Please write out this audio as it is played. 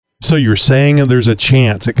So you're saying there's a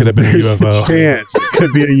chance it could have been a UFO? There's a chance it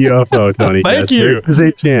could be a UFO, Tony. Thank you. There's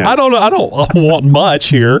a chance. I don't know. I don't want much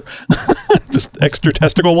here. Just extra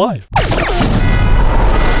testicle life.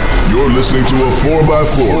 You're listening to a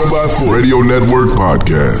 4x4 Radio Network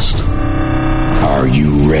podcast. Are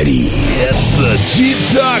you ready? It's the Jeep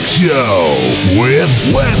Talk Show with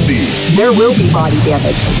Wendy. There will be body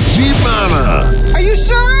damage. Jeep Mama. Are you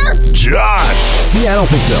sure? Josh. Yeah, I don't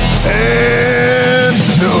think so. And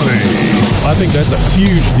Tony. I think that's a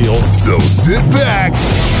huge deal. So sit back,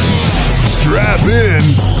 strap in,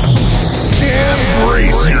 and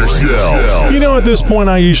brace yourself. You know, at this point,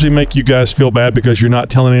 I usually make you guys feel bad because you're not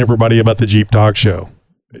telling everybody about the Jeep Talk Show.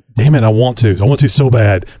 Damn it, I want to so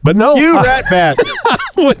bad. But no, You rat bastard. I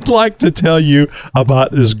would like to tell you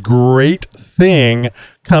about this great thing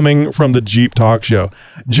coming from the Jeep Talk Show.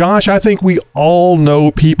 Josh, I think we all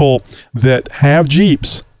know people that have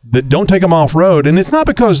Jeeps that don't take them off-road, and it's not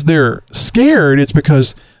because they're scared, it's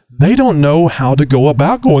because they don't know how to go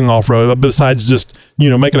about going off-road besides just,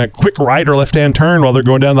 making a quick right or left-hand turn while they're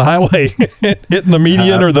going down the highway, hitting the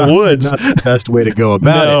median or the woods. Not the best way to go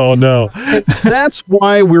about it. No. That's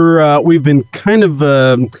why we've been kind of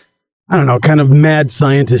kind of mad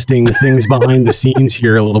scientisting things behind the scenes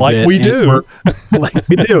here a little bit. Like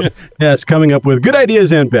we do. Yes, coming up with good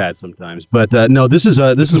ideas and bad sometimes. But no, this is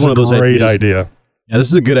one of those great ideas. idea. Yeah, this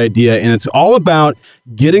is a good idea, and it's all about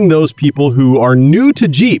getting those people who are new to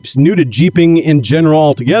Jeeps, new to Jeeping in general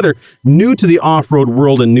altogether, new to the off-road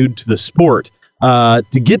world and new to the sport,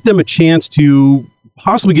 to get them a chance to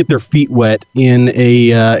possibly get their feet wet in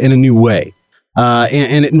a new way.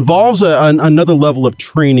 And it involves another level of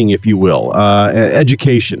training, if you will,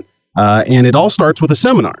 education. And it all starts with a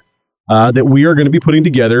seminar that we are going to be putting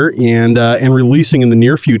together and releasing in the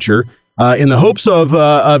near future. In the hopes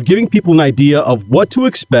of giving people an idea of what to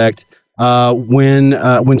expect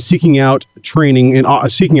when seeking out training and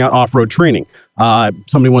seeking out off-road training.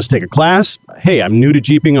 Somebody wants to take a class. Hey, I'm new to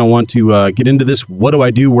Jeeping. I want to get into this. What do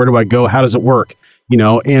I do? Where do I go? How does it work?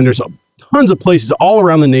 And there's tons of places all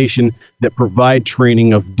around the nation that provide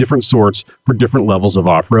training of different sorts for different levels of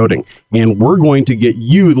off-roading. And we're going to get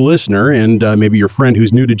you, the listener, and maybe your friend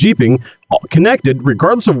who's new to Jeeping, connected,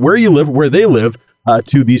 regardless of where you live, where they live,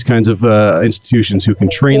 to these kinds of institutions who can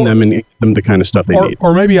train them and give them the kind of stuff they need.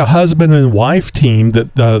 Or maybe a husband and wife team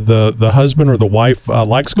that the husband or the wife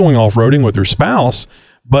likes going off-roading with their spouse,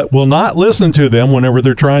 but will not listen to them whenever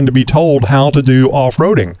they're trying to be told how to do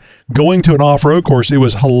off-roading. Going to an off-road course, it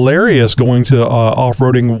was hilarious going to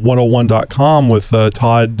offroading101.com with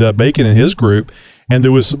Todd Bacon and his group, and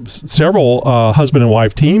there was several husband and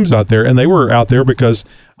wife teams out there, and they were out there because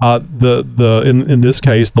in this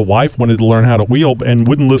case, the wife wanted to learn how to wheel and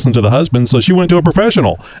wouldn't listen to the husband, so she went to a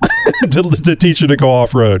professional to teach her to go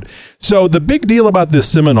off-road. So the big deal about this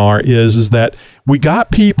seminar is that we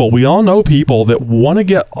all know people that want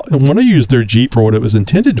to use their Jeep for what it was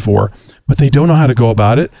intended for, but they don't know how to go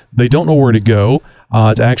about it. They don't know where to go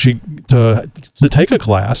to take a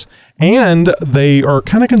class, and they are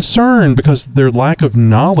kind of concerned because their lack of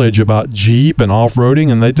knowledge about Jeep and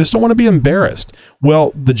off-roading, and they just don't want to be embarrassed.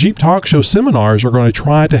 Well, the Jeep Talk Show seminars are going to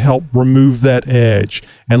try to help remove that edge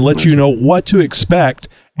and let you know what to expect,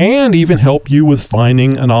 and even help you with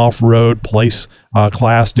finding an off-road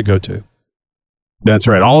class to go to. That's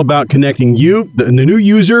right. All about connecting you, the new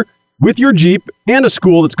user, with your Jeep and a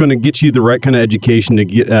school that's going to get you the right kind of education to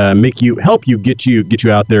get help you get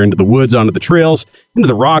you out there into the woods, onto the trails, into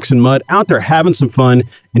the rocks and mud, out there having some fun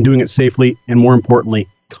and doing it safely and, more importantly,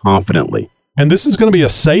 confidently. And this is going to be a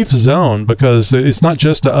safe zone because it's not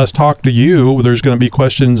just us talk to you. There's going to be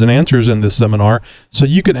questions and answers in this seminar, so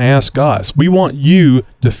you can ask us. We want you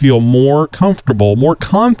to feel more comfortable, more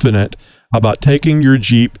confident about taking your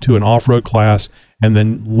Jeep to an off-road class and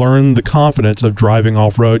then learn the confidence of driving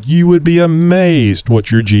off-road. You would be amazed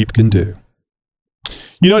what your Jeep can do.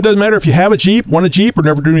 It doesn't matter if you have a Jeep, want a Jeep, or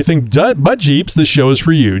never do anything but Jeeps. This show is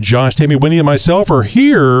for you. Josh, Tammy, Winnie, and myself are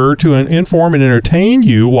here to inform and entertain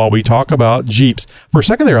you while we talk about Jeeps. For a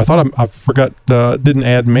second there, I thought I forgot, didn't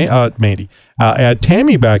add Mandy. Add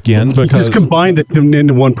Tammy back in because you just combined it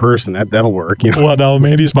into one person. That'll work. Well, no,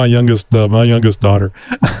 Mandy's my youngest daughter.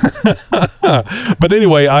 But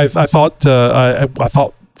anyway, I thought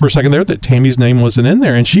for a second there that Tammy's name wasn't in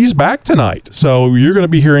there, and she's back tonight. So you're going to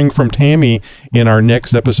be hearing from Tammy in our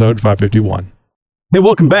next episode, 551. Hey,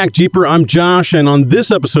 welcome back, Jeeper. I'm Josh, and on this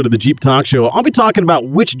episode of the Jeep Talk Show, I'll be talking about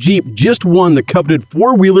which Jeep just won the coveted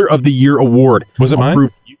Four-Wheeler of the Year award. Was it mine?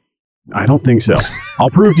 I don't think so. I'll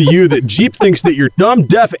prove to you that Jeep thinks that you're dumb,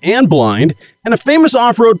 deaf, and blind, and a famous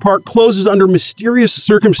off-road park closes under mysterious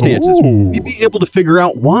circumstances. Ooh. You'll be able to figure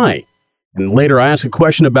out why. And later, I ask a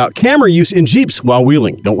question about camera use in Jeeps while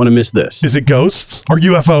wheeling. Don't want to miss this. Is it ghosts or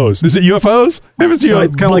UFOs? Is it UFOs?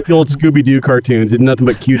 It's kind of like the old Scooby-Doo cartoons. It's nothing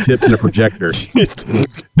but Q-tips and a projector.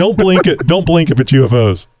 Don't blink it. Don't blink if it's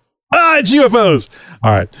UFOs. It's UFOs.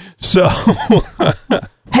 All right. So...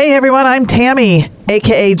 Hey everyone, I'm Tammy,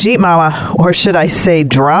 aka Jeep Mama, or should I say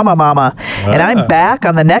Drama Mama, and I'm back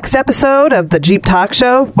on the next episode of the Jeep Talk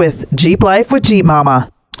Show with Jeep Life with Jeep Mama.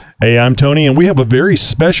 Hey, I'm Tony, and we have a very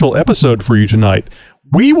special episode for you tonight.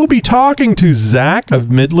 We will be talking to Zach of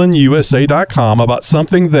MidlandUSA.com about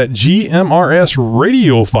something that GMRS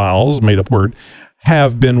radiophiles, made up word,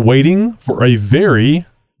 have been waiting for a very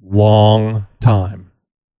long time.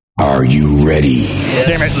 Are you ready?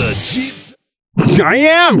 Damn it. I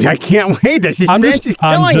am. I can't wait. This is I'm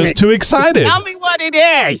just too excited. Tell me what it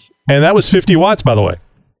is. And that was 50 watts, by the way.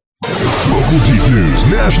 Local Jeep news,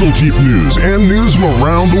 national Jeep news, and news from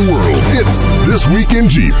around the world. It's This Week in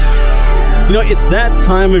Jeep. You know, it's that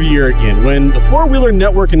time of year again when the Four Wheeler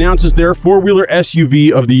Network announces their Four-Wheeler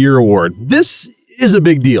SUV of the Year award. This is a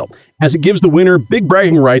big deal, as it gives the winner big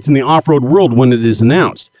bragging rights in the off-road world when it is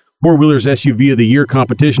announced. Four Wheeler's SUV of the Year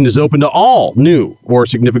competition is open to all new or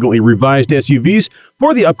significantly revised SUVs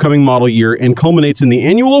for the upcoming model year and culminates in the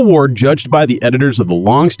annual award judged by the editors of the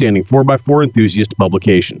long-standing 4x4 enthusiast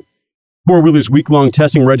publication. Four Wheeler's week-long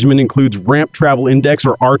testing regimen includes Ramp Travel Index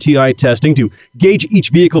or RTI testing to gauge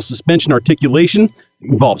each vehicle's suspension articulation.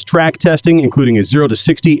 It involves track testing, including a 0 to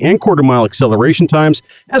 60 and quarter-mile acceleration times,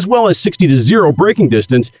 as well as 60 to 0 braking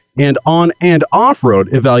distance, and on- and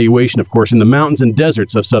off-road evaluation, of course, in the mountains and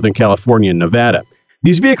deserts of Southern California and Nevada.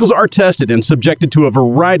 These vehicles are tested and subjected to a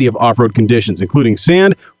variety of off-road conditions, including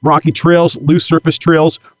sand, rocky trails, loose surface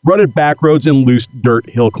trails, rutted back roads, and loose dirt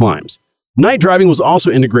hill climbs. Night driving was also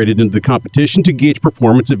integrated into the competition to gauge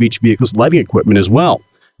performance of each vehicle's lighting equipment as well.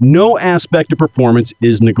 No aspect of performance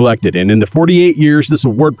is neglected, and in the 48 years this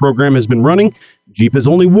award program has been running, Jeep has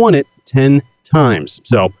only won it 10 times.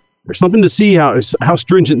 So there's something to see how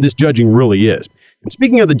stringent this judging really is. And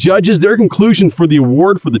speaking of the judges, their conclusion for the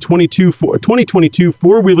award for the 2022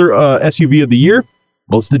 Four-Wheeler SUV of the Year,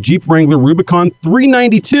 well, it's the Jeep Wrangler Rubicon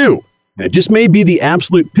 392, and it just may be the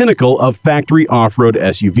absolute pinnacle of factory off-road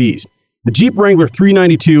SUVs. The Jeep Wrangler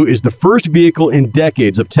 392 is the first vehicle in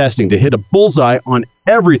decades of testing to hit a bullseye on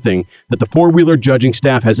everything that the four-wheeler judging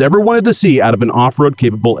staff has ever wanted to see out of an off-road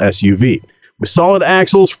capable SUV. With solid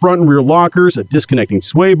axles, front and rear lockers, a disconnecting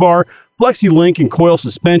sway bar, flexi-link and coil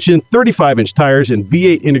suspension, 35-inch tires, and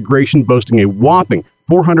V8 integration boasting a whopping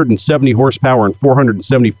 470 horsepower and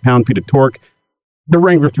 470 pound-feet of torque, the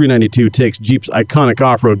Wrangler 392 takes Jeep's iconic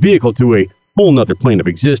off-road vehicle to a whole nother plane of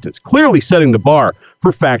existence, clearly setting the bar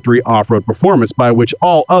for factory off-road performance by which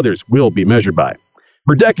all others will be measured by.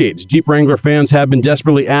 For decades, Jeep Wrangler fans have been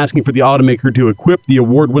desperately asking for the automaker to equip the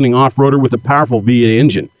award-winning off-roader with a powerful V8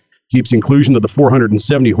 engine. Jeep's inclusion of the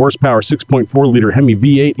 470 horsepower 6.4-liter Hemi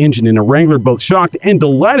V8 engine in a Wrangler both shocked and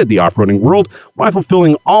delighted the off-roading world while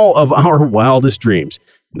fulfilling all of our wildest dreams.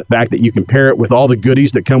 And the fact that you can pair it with all the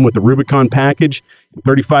goodies that come with the Rubicon package,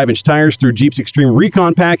 35-inch tires through Jeep's Extreme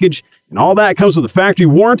Recon package, and all that comes with a factory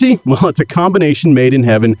warranty, well, it's a combination made in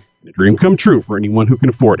heaven and a dream come true for anyone who can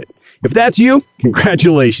afford it. If that's you,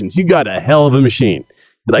 congratulations, you got a hell of a machine. If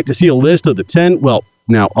you'd like to see a list of the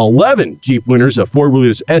 11 Jeep winners of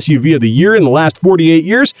Four-Wheeler's SUV of the Year in the last 48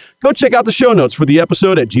 years, go check out the show notes for the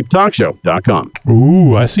episode at JeepTalkShow.com.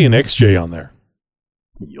 Ooh, I see an XJ on there.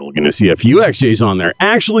 You're going to see a few XJs on there.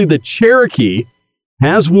 Actually, the Cherokee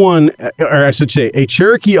has won, or I should say, a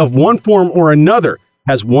Cherokee of one form or another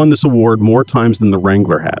has won this award more times than the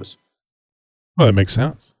Wrangler has. Well, that makes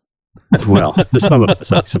sense. Well, to some of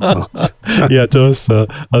us, I suppose. Yeah, to us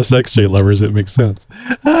XJ lovers, it makes sense.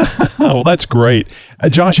 Well, that's great.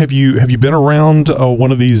 Josh, have you been around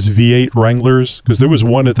one of these V8 Wranglers? Because there was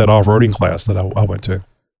one at that off-roading class that I went to.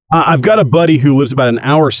 I've got a buddy who lives about an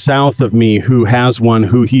hour south of me who has one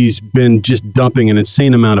who he's been just dumping an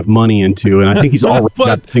insane amount of money into, and I think he's already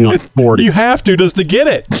got the thing on 40. You have to just to get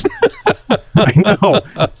it. I know.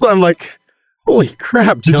 So I'm like, holy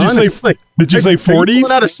crap, John. Did you say 40s?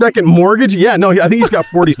 Not a second mortgage? Yeah, no, I think he's got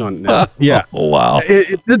 40s on it now. Yeah. Oh, wow.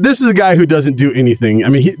 This is a guy who doesn't do anything. I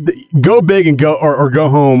mean, go big and go or go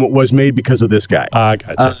home was made because of this guy. I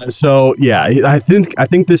gotcha. So yeah, I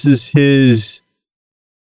think this is his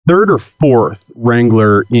third or fourth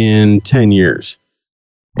Wrangler in 10 years.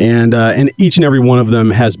 And each and every one of them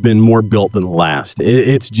has been more built than the last.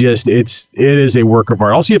 It is a work of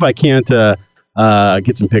art. I'll see if I can't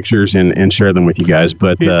get some pictures and share them with you guys.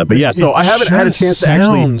 But yeah, so I haven't had a chance to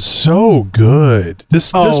actually. Sounds so good.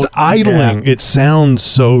 Just idling, it sounds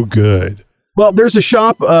so good. Well, there's a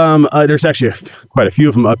shop. There's actually quite a few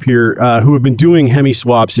of them up here who have been doing Hemi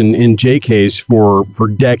swaps in JKs for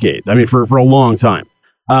decades. I mean, for a long time.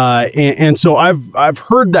 And so I've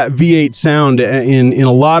heard that V8 sound in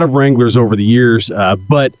a lot of Wranglers over the years.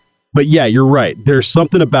 But yeah, you're right. There's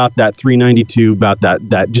something about that 392, about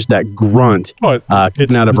that just that grunt.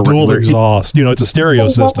 It's out of a dual Wrangler. Exhaust. It's a stereo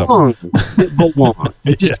system. It belongs.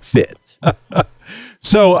 It just fits.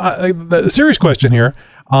 So the serious question here.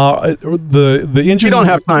 The engine. We don't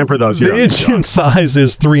have time for those. The engine size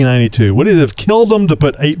is 392. Would it have killed them to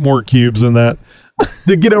put 8 more cubes in that?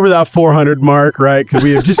 To get over that 400 mark, right? Because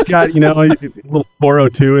we have just got, a little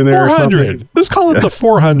 402 in there 400. Or something. Let's call it the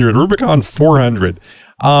 400, Rubicon 400.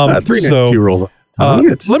 392 roll.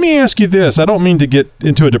 Let me ask you this. I don't mean to get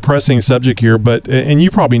into a depressing subject here, but, and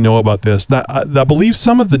you probably know about this, that I believe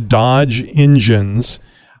some of the Dodge engines,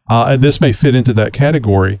 and this may fit into that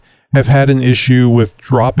category, have had an issue with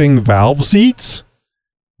dropping valve seats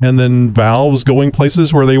and then valves going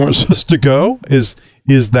places where they weren't supposed to go. Is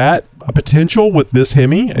that a potential with this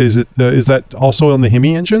Hemi? Is that also on the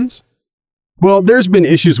Hemi engines? Well, there's been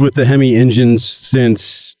issues with the Hemi engines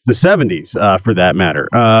since the 70s, for that matter.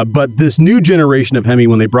 But this new generation of Hemi,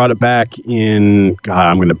 when they brought it back in, God,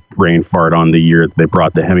 I'm going to brain fart on the year they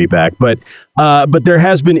brought the Hemi back. But there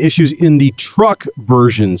has been issues in the truck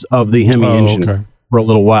versions of the Hemi engine for a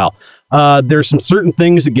little while. There's some certain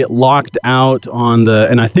things that get locked out on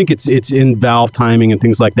and I think it's in valve timing and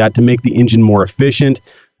things like that to make the engine more efficient.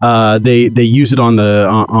 They use it on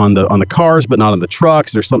the cars, but not on the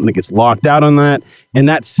trucks. There's something that gets locked out on that, and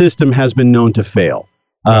that system has been known to fail.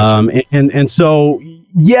 Gotcha. And so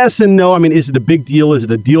yes and no. I mean, is it a big deal? Is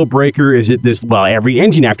it a deal breaker? Is it this? Well, every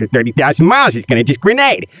engine after 30,000 miles is going to just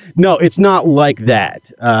grenade. No, it's not like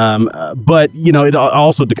that. But it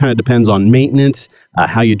also kind of depends on maintenance,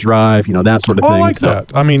 how you drive, that sort of thing. I like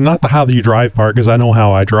that. I mean, not the how you drive part, because I know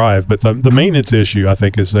how I drive, but the maintenance issue, I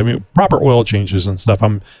think, is proper oil changes and stuff.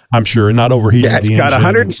 I'm sure, and not overheating the engine. It's got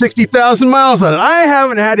 160,000 miles on it. I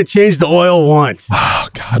haven't had to change the oil once. Oh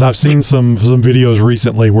God, I've seen some videos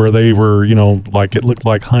recently where they were, like it looked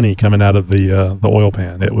like honey coming out of the oil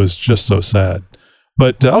pan. It was just so sad.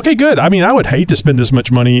 But okay, good. I mean, I would hate to spend this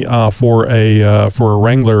much money for a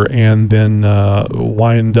Wrangler and then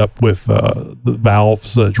wind up with the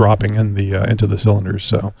valves dropping in into the cylinders.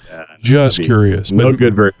 So, just curious. No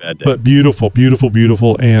good, very bad day. But beautiful, beautiful,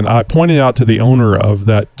 beautiful. And I pointed out to the owner of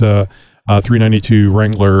that 392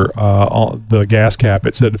 Wrangler, the gas cap,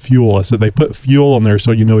 it said fuel. I said they put fuel in there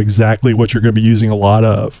so you know exactly what you're going to be using a lot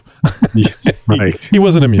of. Yes, right. He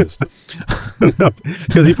wasn't amused.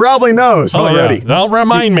 Because he probably knows already. Yeah. Don't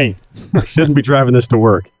remind me. Shouldn't be driving this to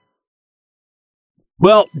work.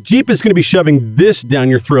 Well, Jeep is going to be shoving this down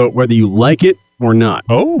your throat whether you like it or not.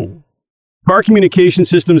 Oh. Car communication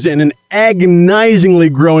systems and an agonizingly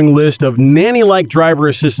growing list of nanny-like driver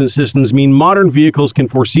assistance systems mean modern vehicles can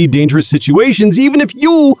foresee dangerous situations even if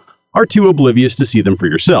you are too oblivious to see them for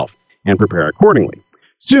yourself and prepare accordingly.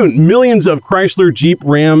 Soon, millions of Chrysler, Jeep,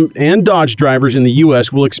 Ram, and Dodge drivers in the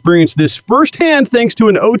U.S. will experience this firsthand thanks to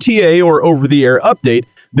an OTA or over-the-air update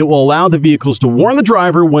that will allow the vehicles to warn the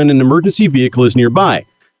driver when an emergency vehicle is nearby,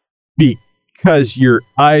 because your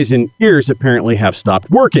eyes and ears apparently have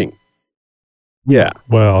stopped working. Yeah.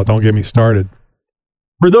 Well, don't get me started.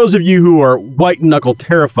 For those of you who are white-knuckle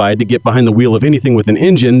terrified to get behind the wheel of anything with an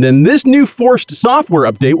engine, then this new forced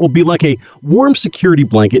software update will be like a warm security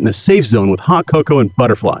blanket in a safe zone with hot cocoa and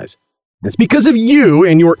butterflies. And it's because of you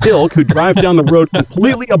and your ilk who drive down the road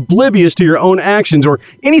completely oblivious to your own actions or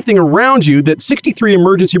anything around you that 63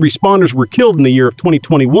 emergency responders were killed in the year of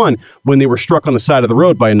 2021 when they were struck on the side of the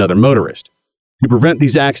road by another motorist. To prevent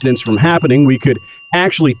these accidents from happening, we could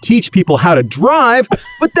actually teach people how to drive,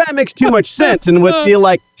 but that makes too much sense and would feel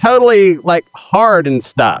totally hard and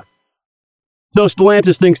stuff. So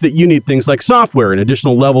Stellantis thinks that you need things like software and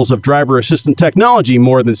additional levels of driver assistant technology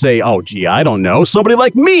more than say, oh, gee, I don't know, somebody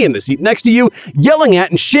like me in the seat next to you yelling at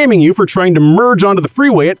and shaming you for trying to merge onto the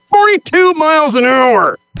freeway at 42 miles an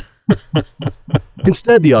hour.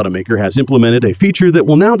 Instead, the automaker has implemented a feature that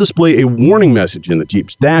will now display a warning message in the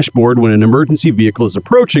Jeep's dashboard when an emergency vehicle is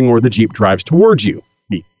approaching or the Jeep drives towards you.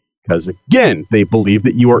 Because, again, they believe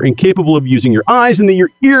that you are incapable of using your eyes and that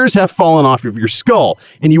your ears have fallen off of your skull.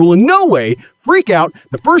 And you will in no way freak out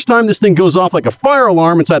the first time this thing goes off like a fire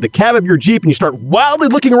alarm inside the cab of your Jeep and you start wildly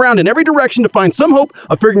looking around in every direction to find some hope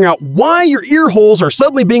of figuring out why your ear holes are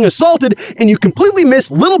suddenly being assaulted and you completely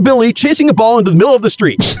miss little Billy chasing a ball into the middle of the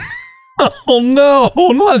street. Oh, no,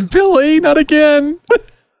 not Billy, not again.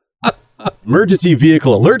 Emergency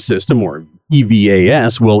Vehicle Alert System, or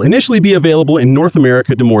EVAS, will initially be available in North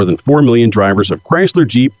America to more than 4 million drivers of Chrysler,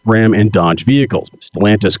 Jeep, Ram, and Dodge vehicles.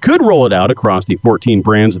 Stellantis could roll it out across the 14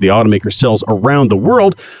 brands the automaker sells around the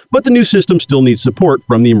world, but the new system still needs support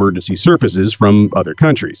from the emergency services from other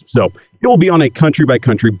countries. So it will be on a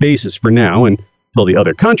country-by-country basis for now, until the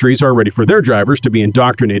other countries are ready for their drivers to be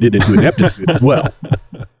indoctrinated into ineptitude as well.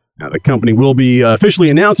 Now, the company will be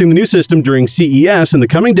officially announcing the new system during CES in the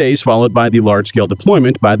coming days, followed by the large-scale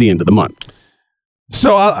deployment by the end of the month.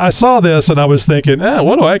 So I saw this and I was thinking,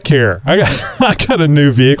 what do I care? I got a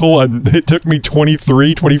new vehicle and it took me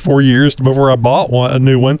 24 years before I bought a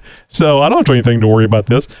new one. So I don't have anything to worry about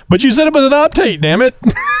this. But you said it was an update, damn it.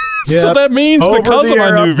 Yep. So that means because of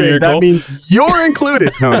my new vehicle. That means you're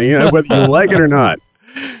included, Tony, whether you like it or not.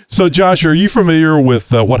 So, Josh, are you familiar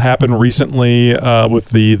with what happened recently with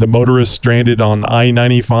the motorist stranded on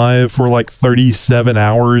I-95 for like 37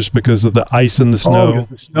 hours because of the ice and the snow?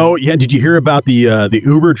 The snow. Yeah. Did you hear about the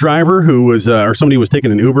Uber driver who was, or somebody was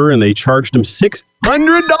taking an Uber and they charged him $600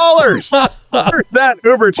 for that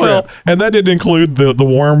Uber trip? Well, and that didn't include the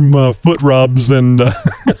warm foot rubs and the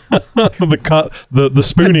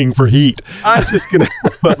spooning for heat. I'm just gonna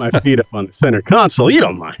put my feet up on the center console. You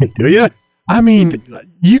don't mind, do you? I mean,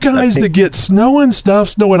 you guys that get snow and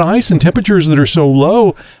ice and temperatures that are so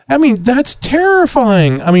low, I mean, that's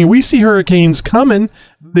terrifying. I mean, we see hurricanes coming.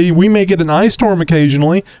 We may get an ice storm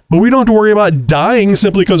occasionally, but we don't have to worry about dying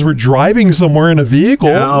simply because we're driving somewhere in a vehicle.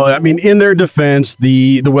 No, I mean, in their defense,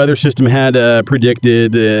 the weather system had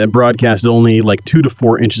predicted, broadcasted only like 2 to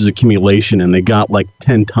 4 inches of accumulation, and they got like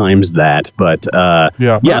 10 times that. But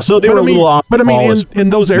yeah, so they were a little off. But I mean, in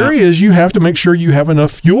those areas, you have to make sure you have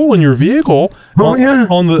enough fuel in your vehicle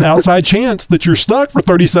on the outside chance that you're stuck for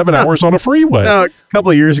 37 hours on a freeway. A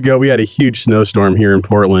couple of years ago, we had a huge snowstorm here in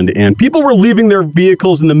Portland, and people were leaving their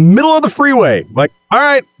vehicles in the middle of the freeway. Like, all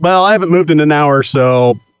right, well, I haven't moved in an hour,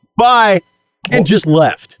 so bye, and just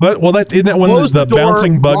left. But isn't that when the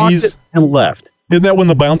bouncing buggies and left? Isn't that when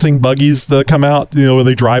the bouncing buggies come out? You know, where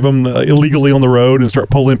they drive them illegally on the road and start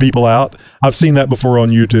pulling people out. I've seen that before on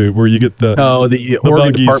YouTube, where you get the Oregon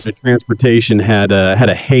buggies. Department of Transportation had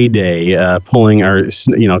a heyday pulling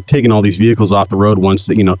taking all these vehicles off the road once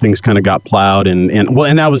things kind of got plowed and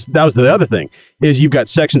that was the other thing is you've got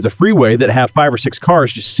sections of freeway that have 5 or 6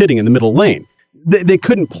 cars just sitting in the middle lane. They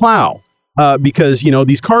couldn't plow. Because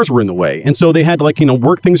these cars were in the way, and so they had to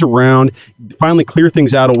work things around, finally clear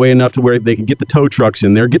things out a way enough to where they could get the tow trucks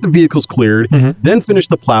in there, get the vehicles cleared, then finish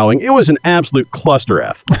the plowing. It was an absolute cluster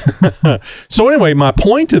F. So anyway, my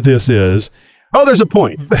point to this is, there's a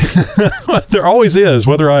point. There always is,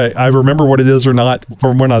 whether I remember what it is or not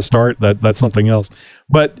from when I start. That's something else.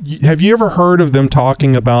 But have you ever heard of them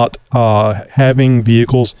talking about having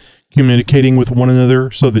vehicles communicating with one another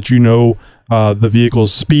so that the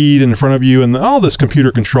vehicle's speed in front of you and all this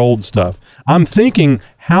computer controlled stuff? I'm thinking,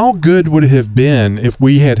 how good would it have been if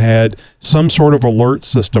we had some sort of alert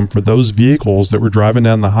system for those vehicles that were driving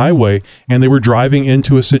down the highway and they were driving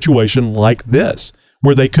into a situation like this,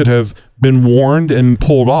 where they could have been warned and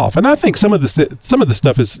pulled off. And I think some of the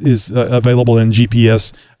stuff is available in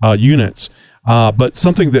GPS units, but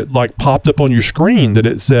something that popped up on your screen that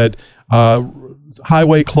it said,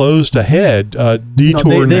 highway closed ahead,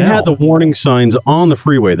 detour now. They had the warning signs on the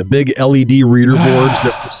freeway, the big LED reader boards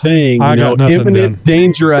that were saying, imminent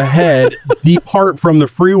danger ahead, depart from the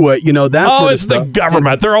freeway. That's the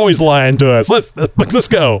government. They're always lying to us. Let's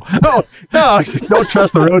go. No, don't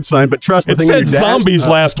trust the road sign, but trust the thing. It said zombies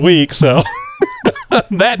last week, so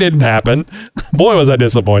that didn't happen. Boy, was I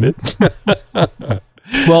disappointed.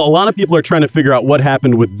 Well, a lot of people are trying to figure out what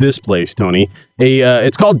happened with this place, Tony.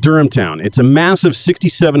 It's called Durham Town. It's a massive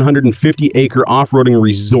 6,750-acre off-roading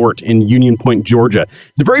resort in Union Point, Georgia.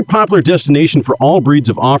 It's a very popular destination for all breeds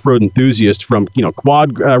of off-road enthusiasts, from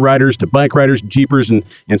quad riders to bike riders, jeepers, and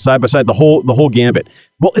side-by-side, the whole gambit.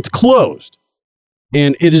 Well, it's closed.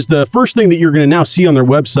 And it is the first thing that you're going to now see on their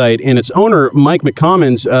website. And its owner, Mike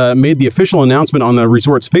McCommons, made the official announcement on the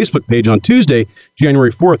resort's Facebook page on Tuesday,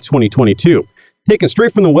 January 4th, 2022. Taken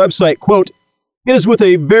straight from the website, quote, "It is with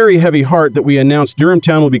a very heavy heart that we announce Durham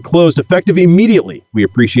Town will be closed effective immediately. We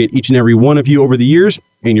appreciate each and every one of you over the years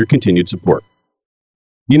and your continued support."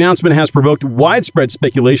 The announcement has provoked widespread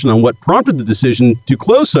speculation on what prompted the decision to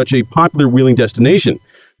close such a popular wheeling destination.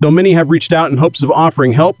 Though many have reached out in hopes of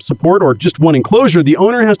offering help, support, or just wanting closure, the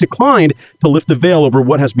owner has declined to lift the veil over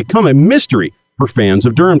what has become a mystery for fans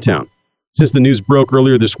of Durham Town. Since the news broke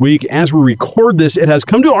earlier this week, as we record this, it has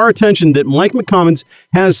come to our attention that Mike McCommons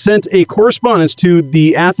has sent a correspondence to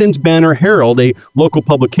the Athens Banner Herald, a local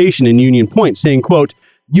publication in Union Point, saying, quote,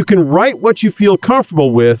 "You can write what you feel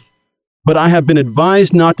comfortable with, but I have been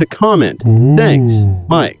advised not to comment. Ooh. Thanks,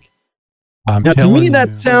 Mike. Now, to me,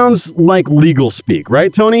 that sounds like legal speak,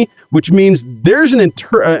 right, Tony? Which means there's an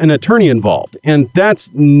attorney involved, and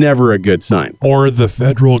that's never a good sign. Or the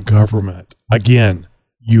federal government. Again,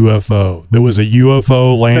 UFO. There was a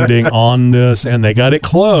UFO landing on this, and they got it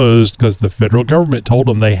closed because the federal government told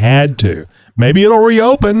them they had to. Maybe it'll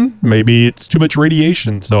reopen. Maybe it's too much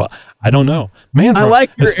radiation. So I don't know. Man, I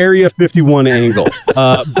like your Area 51 angle.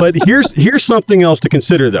 But here's something else to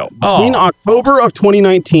consider, though. Between October of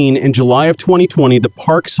 2019 and July of 2020, the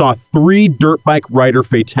park saw 3 dirt bike rider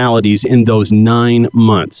fatalities in those 9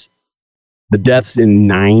 months. The deaths in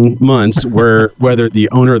 9 months, whether the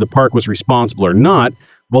owner of the park was responsible or not,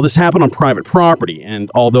 well, this happened on private property. And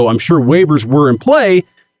although I'm sure waivers were in play,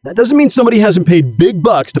 that doesn't mean somebody hasn't paid big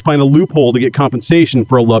bucks to find a loophole to get compensation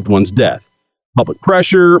for a loved one's death. Public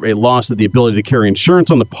pressure, a loss of the ability to carry insurance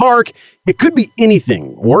on the park, it could be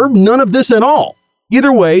anything, or none of this at all.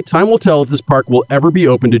 Either way, time will tell if this park will ever be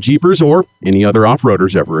open to Jeepers or any other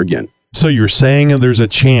off-roaders ever again. So you're saying there's a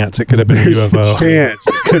chance it could have been a UFO? There's a chance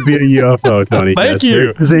it could be a UFO, Tony. Thank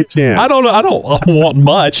you. There's a chance. I don't know. I don't want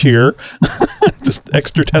much here. Just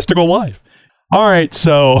extra testicle life. All right,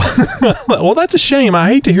 so, well, that's a shame. I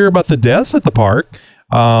hate to hear about the deaths at the park.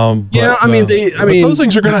 But those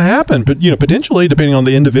things are going to happen, but potentially depending on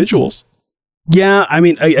the individuals. Yeah, I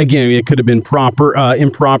mean, again, it could have been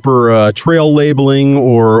improper trail labeling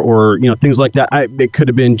or things like that. It could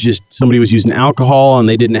have been just somebody was using alcohol and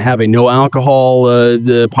they didn't have a no alcohol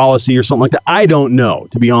policy or something like that. I don't know,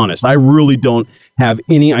 to be honest. I really don't have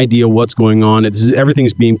any idea what's going on.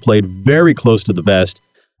 Everything's being played very close to the vest.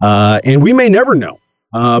 And we may never know,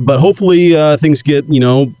 but hopefully things get,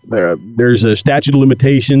 there's a statute of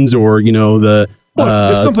limitations or, the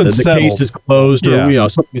case is closed or,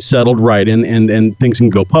 something is settled, right, and things can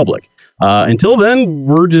go public. Until then,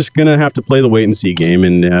 we're just going to have to play the wait and see game.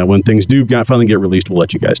 And when things do finally get released, we'll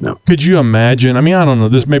let you guys know. Could you imagine? I mean, I don't know.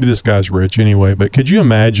 Maybe this guy's rich anyway, but could you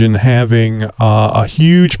imagine having a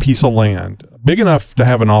huge piece of land, big enough to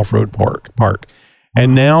have an off-road park,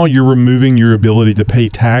 and now you're removing your ability to pay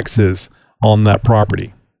taxes on that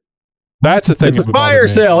property? That's the thing. It's a fire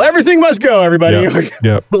sale. Everything must go, everybody.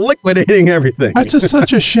 Yep. Liquidating everything. That's just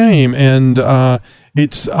such a shame. And I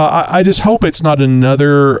just hope it's not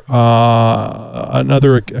another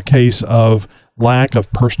case of lack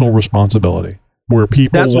of personal responsibility where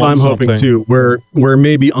people That's what I'm hoping too, where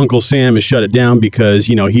maybe Uncle Sam has shut it down because,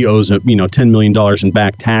 he owes $10 million in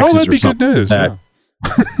back taxes. Oh, that'd be or something good news. Like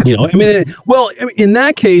in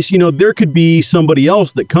that case, there could be somebody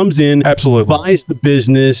else that comes in, absolutely buys the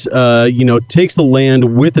business, takes the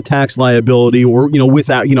land with the tax liability or,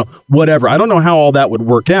 without, whatever. I don't know how all that would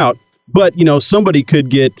work out, but, somebody could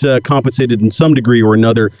get compensated in some degree or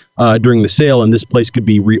another during the sale, and this place could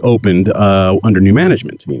be reopened under new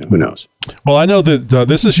management. Who knows? Well, I know that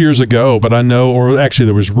this is years ago, but I know, or actually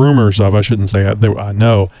there was rumors of, I shouldn't say I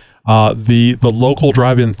know, the local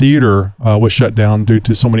drive-in theater was shut down due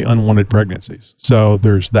to so many unwanted pregnancies. So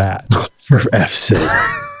there's that. For F's sake.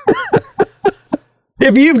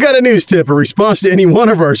 If you've got a news tip or response to any one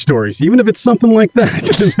of our stories, even if it's something like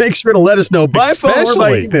that, make sure to let us know by phone or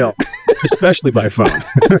by email. Especially by phone.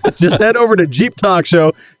 Just head over to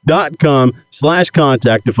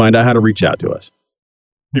jeeptalkshow.com/contact to find out how to reach out to us.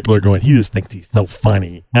 People are going, he just thinks he's so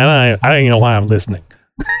funny. And I don't even know why I'm listening.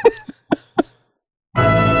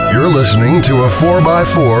 You're listening to a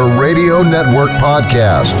 4x4 Radio Network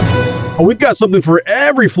podcast. Well, we've got something for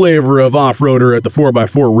every flavor of off-roader at the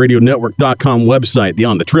 4x4radionetwork.com website. The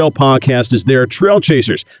On the Trail podcast is there. Trail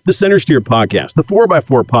Chasers, the Center Steer podcast, the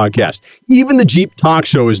 4x4 podcast, even the Jeep Talk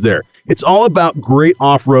Show is there. It's all about great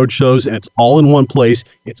off-road shows, and it's all in one place.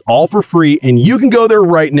 It's all for free, and you can go there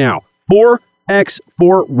right now.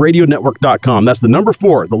 4x4radionetwork.com. That's the number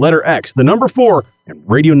 4, the letter X, the number 4, and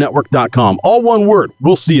radionetwork.com. All one word.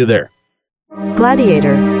 We'll see you there.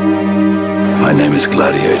 Gladiator. My name is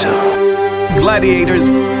Gladiator. Gladiators.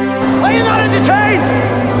 Are you not entertained?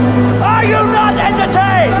 Are you not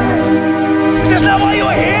entertained? Is this not why you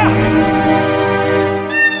are here?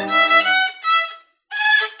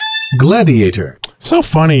 Gladiator. So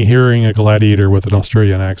funny hearing a gladiator with an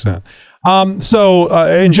Australian accent. And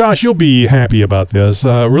Josh, you'll be happy about this.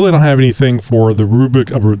 Really don't have anything for the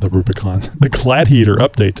Gladiator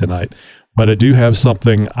update tonight, but I do have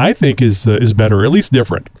something I think is better, at least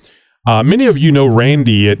different. Many of you know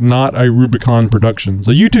Randy at Not a Rubicon Productions,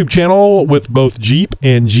 a YouTube channel with both Jeep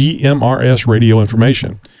and GMRS radio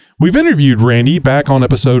information. We've interviewed Randy back on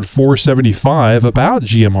episode 475 about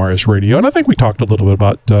GMRS radio, and I think we talked a little bit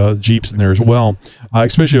about Jeeps in there as well,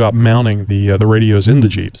 especially about mounting the radios in the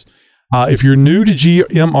Jeeps. If you're new to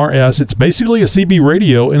GMRS, it's basically a CB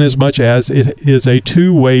radio in as much as it is a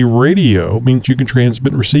two-way radio, means you can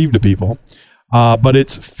transmit and receive to people. But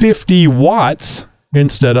it's 50 watts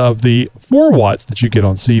instead of the 4 watts that you get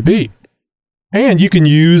on CB. And you can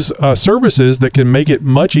use services that can make it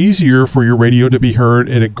much easier for your radio to be heard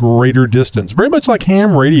at a greater distance, very much like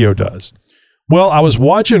ham radio does. Well, I was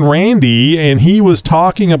watching Randy, and he was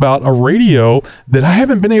talking about a radio that I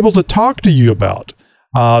haven't been able to talk to you about.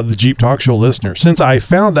 The Jeep Talk Show listener, since I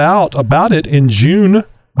found out about it in June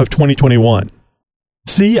of 2021.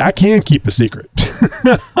 See, I can keep a secret.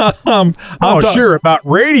 Sure, about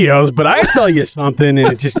radios, but I tell you something,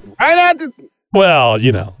 and it just right out the... Well,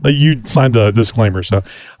 you signed a disclaimer, so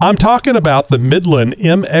I'm talking about the Midland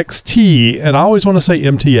MXT, and I always want to say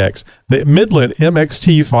MTX, the Midland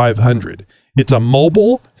MXT 500. It's a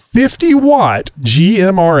mobile 50-watt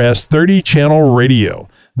GMRS 30-channel radio,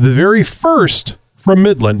 the very first from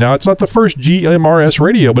Midland. Now, it's not the first GMRS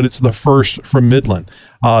radio, but it's the first from Midland.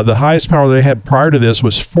 The highest power they had prior to this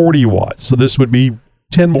was 40 watts. So this would be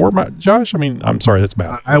 10 more, Josh? I mean, I'm sorry, that's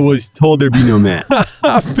bad. I was told there'd be no math.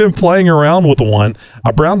 I've been playing around with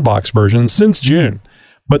a brown box version, since June.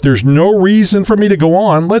 But there's no reason for me to go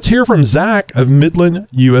on. Let's hear from Zach of Midland,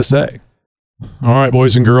 USA. All right,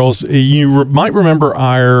 boys and girls, you might remember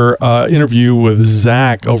our interview with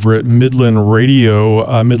Zach over at Midland Radio,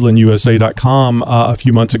 midlandusa.com a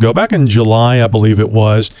few months ago, back in July, I believe it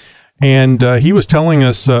was. And he was telling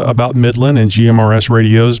us about Midland and GMRS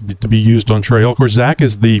radios to be used on trail. Of course, Zach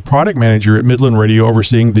is the product manager at Midland Radio,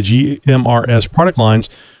 overseeing the GMRS product lines,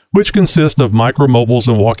 which consist of micromobiles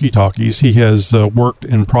and walkie-talkies. He has worked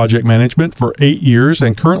in project management for 8 years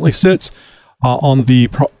and currently sits on the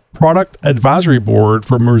Product Advisory Board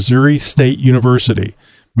for Missouri State University.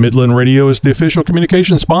 Midland Radio is the official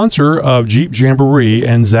communication sponsor of Jeep Jamboree,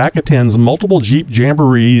 and Zach attends multiple Jeep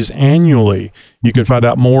Jamborees annually. You can find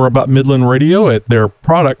out more about Midland Radio at their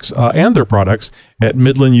products at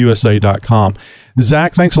midlandusa.com.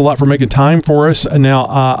 Zach, thanks a lot for making time for us. Now,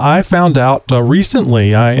 I found out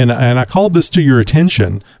recently, and I called this to your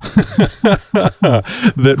attention,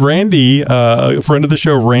 that Randy, a friend of the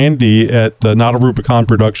show, Randy at Not a Rubicon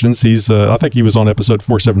Productions, I think he was on episode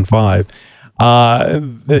 475.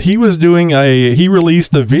 He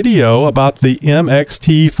released a video about the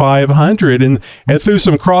MXT 500, and through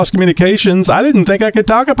some cross communications, I didn't think I could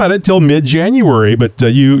talk about it till mid-January, but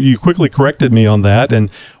you quickly corrected me on that,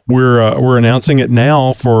 and we're announcing it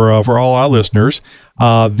now for all our listeners.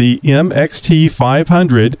 The MXT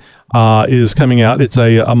 500 is coming out. It's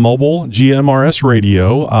a mobile GMRS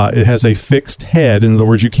radio. It has a fixed head. In other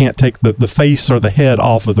words, you can't take the face or the head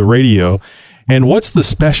off of the radio. And what's the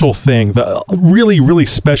special thing, the really, really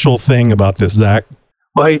special thing about this, Zach?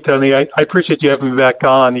 Well, hey, Tony, I appreciate you having me back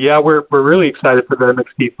on. Yeah, we're really excited for the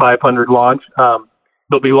MXT 500 launch.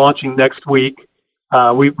 They'll be launching next week.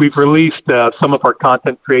 We've released some of our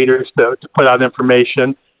content creators to put out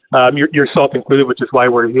information, yourself included, which is why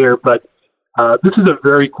we're here. But this is a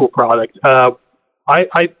very cool product. Not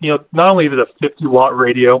only is it a 50-watt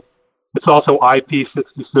radio, it's also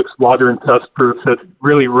IP66 water and dust proof, so it's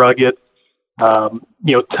really rugged.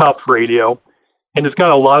 Tough radio, and it's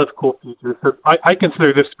got a lot of cool features. So I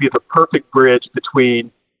consider this to be the perfect bridge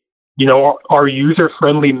between, our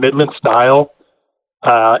user-friendly Midland style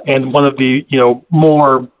and one of the,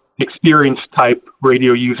 more experienced type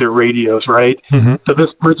radio user radios, right? Mm-hmm. So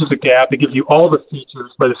this bridges a gap. It gives you all the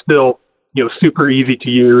features, but it's still, super easy to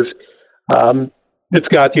use. It's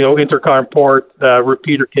got, intercom port,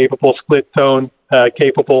 repeater capable, split tone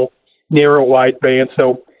capable, narrow wideband.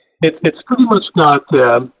 So it's pretty much got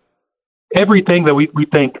everything that we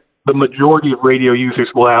think the majority of radio users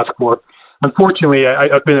will ask for. Unfortunately,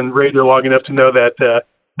 I've been in radio long enough to know that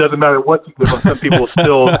doesn't matter what you give them. Some people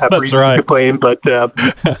still have reason to complain, but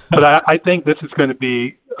I think this is going to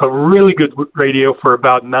be a really good radio for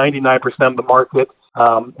about 99% of the market.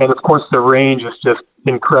 And of course, the range is just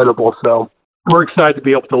incredible. So we're excited to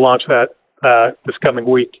be able to launch that this coming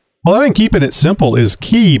week. Well, I think keeping it simple is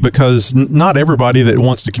key, because not everybody that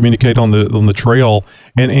wants to communicate on the trail,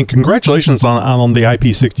 and congratulations on the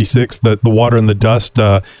IP66, the water and the dust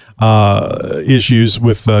issues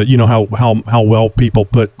with how well people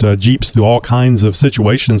put Jeeps through all kinds of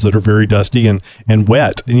situations that are very dusty and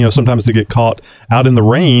wet. And, sometimes they get caught out in the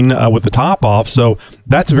rain with the top off. So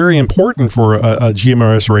that's very important for a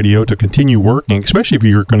GMRS radio to continue working, especially if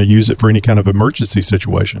you're going to use it for any kind of emergency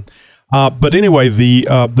situation. But anyway,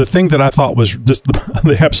 the thing that I thought was just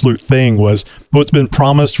the absolute thing was what's been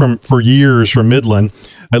promised for years from Midland,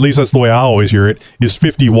 at least that's the way I always hear it, is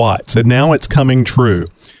 50 watts. And now it's coming true.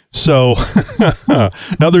 So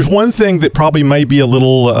now there's one thing that probably may be a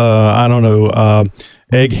little,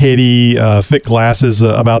 eggheady, thick glasses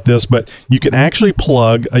about this, but you can actually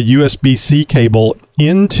plug a USB-C cable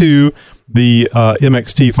into the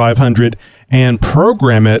MXT 500 and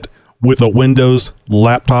program it with a Windows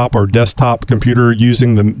laptop or desktop computer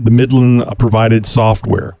using the Midland provided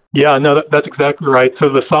software. Yeah, no, that's exactly right. So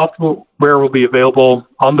the software will be available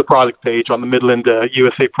on the product page, on the Midland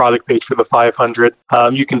USA product page for the 500.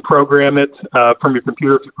 You can program it from your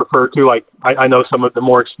computer if you prefer to. Like I know some of the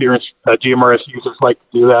more experienced GMRS users like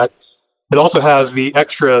to do that. It also has the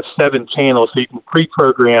extra 7 channels, so you can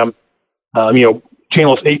pre-program,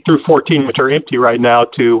 channels 8 through 14, which are empty right now,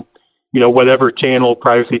 to whatever channel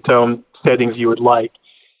privacy tone settings you would like.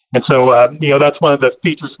 And so that's one of the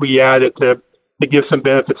features we added to give some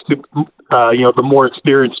benefits to, the more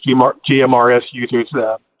experienced GMRS users,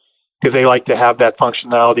 because they like to have that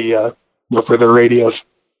functionality, for their radios.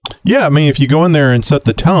 Yeah, I mean, if you go in there and set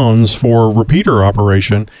the tones for repeater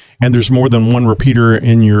operation, and there's more than one repeater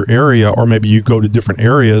in your area, or maybe you go to different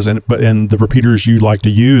areas, and the repeaters you like to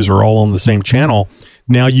use are all on the same channel,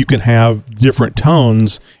 now you can have different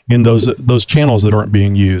tones in those channels that aren't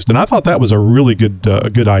being used. And I thought that was a really good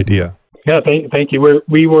idea. Yeah, thank you.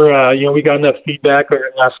 We got enough feedback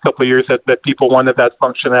over the last couple of years that people wanted that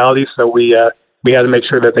functionality, so we had to make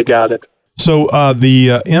sure that they got it. So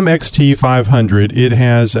the MXT 500, it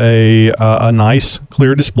has a nice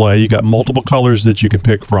clear display. You got multiple colors that you can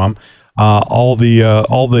pick from. All the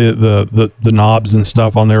knobs and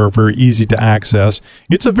stuff on there are very easy to access.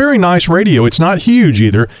 It's a very nice radio. It's not huge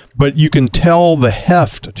either, but you can tell the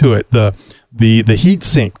heft to it. The heat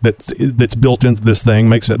sink that's built into this thing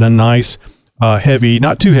makes it a nice heavy,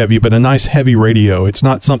 not too heavy, but a nice heavy radio. It's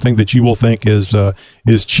not something that you will think is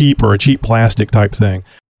cheap or a cheap plastic type thing.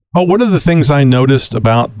 Oh, one of the things I noticed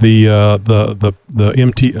about the I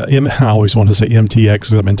always want to say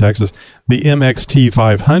MTX, I'm in Texas, the MXT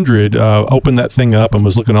 500, opened that thing up and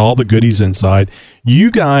was looking at all the goodies inside.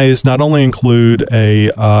 You guys not only include a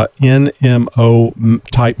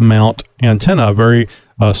NMO type mount antenna, a very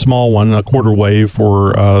small one, a quarter wave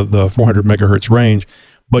for the 400 megahertz range,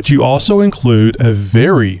 but you also include a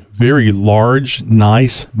very, very large,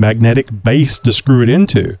 nice magnetic base to screw it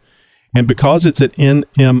into. And because it's an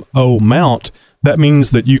NMO mount, that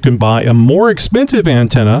means that you can buy a more expensive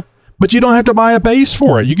antenna, but you don't have to buy a base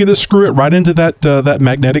for it. You can just screw it right into that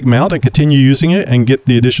magnetic mount and continue using it and get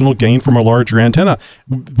the additional gain from a larger antenna.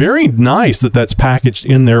 Very nice that that's packaged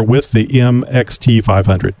in there with the MXT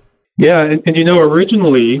 500. Yeah, and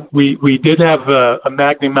originally we did have a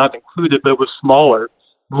magnet mount included, but it was smaller.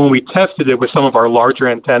 When we tested it with some of our larger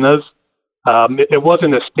antennas, it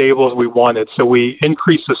wasn't as stable as we wanted, so we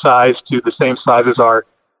increased the size to the same size as our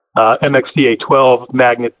MXT A12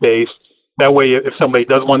 magnet base. That way, if somebody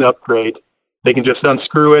does want to upgrade, they can just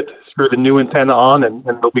unscrew it, screw the new antenna on, and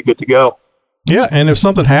they'll be good to go. Yeah, and if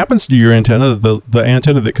something happens to your antenna, the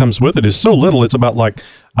antenna that comes with it is so little, it's about like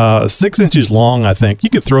 6 inches long, I think.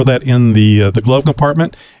 You could throw that in the glove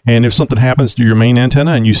compartment, and if something happens to your main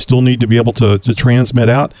antenna and you still need to be able to transmit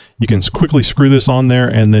out, you can quickly screw this on there,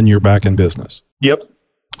 and then you're back in business. Yep,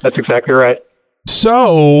 that's exactly right.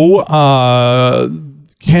 So,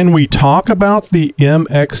 can we talk about the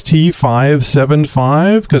MXT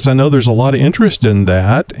 575? Because I know there's a lot of interest in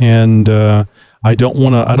that, and I don't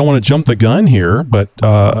want to jump the gun here, but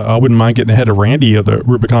I wouldn't mind getting ahead of Randy of the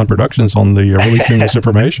Rubicon Productions on the releasing this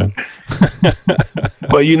information.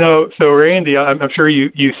 Well, so Randy, I'm sure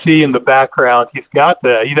you see in the background, he's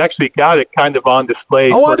actually got it kind of on display.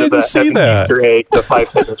 Oh, I didn't see that. Easter egg, the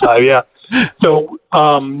 575, yeah. So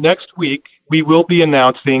next week we will be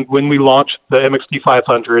announcing, when we launch the MXT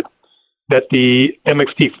 500, that the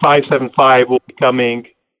MXT 575 will be coming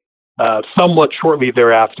somewhat shortly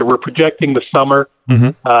thereafter. We're projecting the summer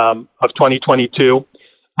of 2022,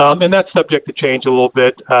 and that's subject to change a little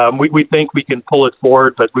bit. We think we can pull it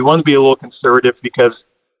forward, but we want to be a little conservative because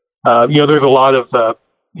there's a lot of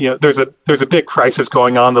there's a big crisis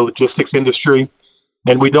going on in the logistics industry,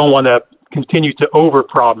 and we don't want to continue to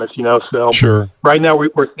overpromise. So sure. Right now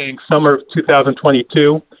we're saying summer of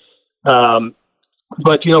 2022, but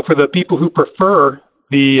for the people who prefer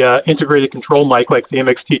the integrated control mic like the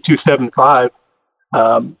MXT 275,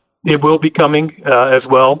 it will be coming as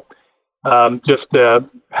well. Just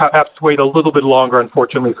have to wait a little bit longer,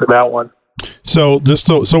 unfortunately, for that one. So just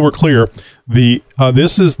so we're clear,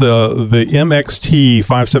 this is the MXT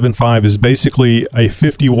 575 is basically a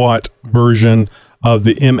 50-watt version of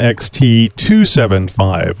the MXT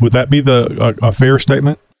 275. Would that be a fair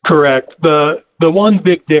statement? Correct. The one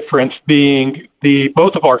big difference being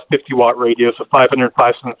both of our 50-watt radios, the 500 and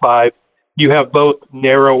 575, you have both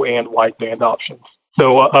narrow and wideband options.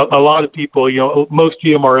 So a lot of people, most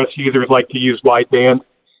GMRS users like to use wideband.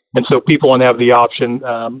 And so people want to have the option,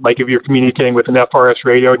 like if you're communicating with an FRS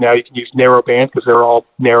radio, now you can use narrowband because they're all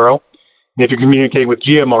narrow. And if you're communicating with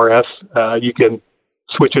GMRS, you can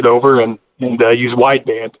switch it over and use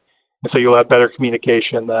wideband. And so you'll have better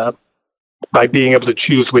communication by being able to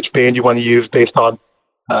choose which band you want to use based on,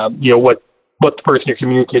 what the person you're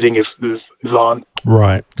communicating is on.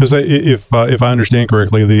 Right, because if I understand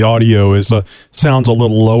correctly, the audio sounds a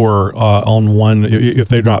little lower on one. If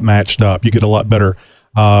they're not matched up, you get a lot better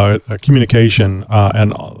communication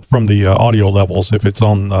and from the audio levels if it's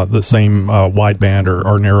on the same wideband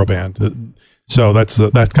or narrowband. So that's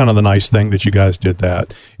kind of the nice thing that you guys did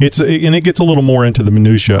that. And it gets a little more into the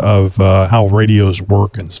minutia of how radios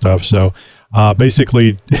work and stuff. So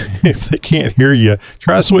basically, if they can't hear you,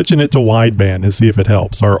 try switching it to wideband and see if it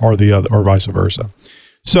helps, or vice versa.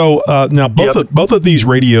 So now both of these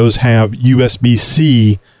radios have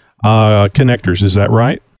USB-C connectors. Is that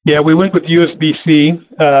right? Yeah, we went with USB-C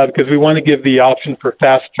because we want to give the option for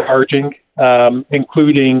fast charging,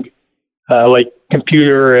 including like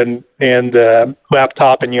computer and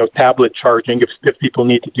laptop and tablet charging if people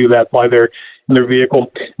need to do that while they're in their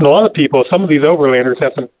vehicle. And a lot of people, some of these overlanders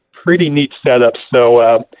have some pretty neat setups.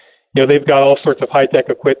 So they've got all sorts of high-tech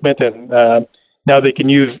equipment, and now they can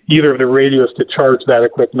use either of the radios to charge that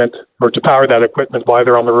equipment or to power that equipment while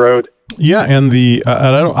they're on the road. Yeah, and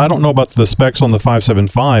I don't know about the specs on the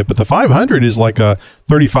 575, but the 500 is like a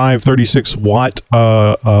 36 watt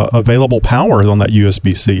available power on that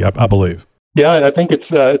USB-C, I believe. Yeah, I think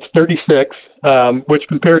it's 36, which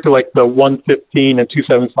compared to like the 115 and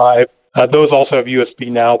 275, those also have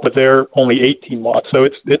USB now, but they're only 18 watts. So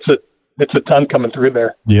it's a ton coming through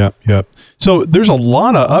there. Yeah. So there's a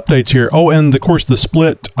lot of updates here. Oh, and of course the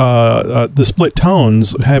split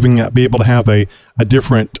tones, be able to have a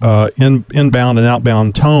different inbound and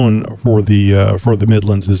outbound tone for the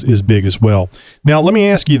Midlands is big as well. Now let me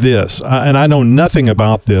ask you this, and I know nothing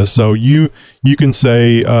about this, so you can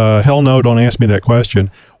say hell no, don't ask me that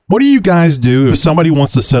question. What do you guys do if somebody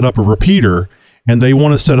wants to set up a repeater and they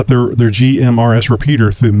want to set up their GMRS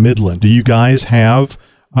repeater through Midland? Do you guys have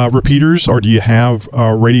repeaters, or do you have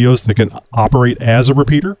radios that can operate as a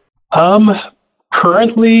repeater?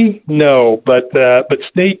 Currently, no, but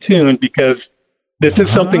stay tuned because this is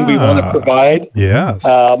something we want to provide. Yes.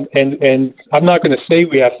 And I'm not going to say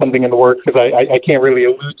we have something in the works because I can't really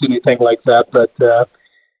allude to anything like that. But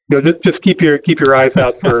just keep your eyes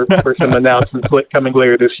out for some announcements coming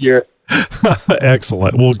later this year.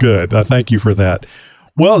 Excellent. Well, good. Thank you for that.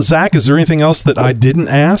 Well, Zach, is there anything else that I didn't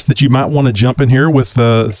ask that you might want to jump in here with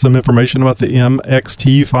some information about the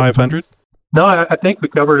MXT 500? No, I think we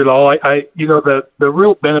covered it all. The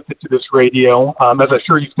real benefit to this radio, as I'm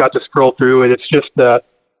sure you've got to scroll through it, it's just the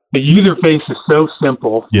user face is so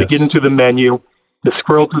simple. Yes. To get into the menu, to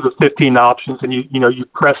scroll through the 15 options, and you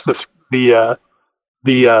press the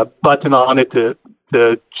button on it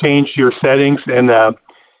to change your settings, and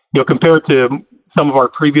compared to some of our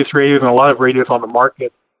previous radios and a lot of radios on the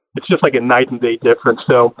market, it's just like a night and day difference.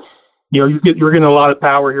 So, you're getting a lot of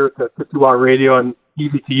power here. It's a 50-watt radio and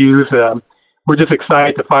easy to use. We're just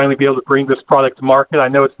excited to finally be able to bring this product to market. I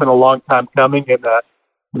know it's been a long time coming, and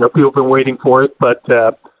people have been waiting for it. But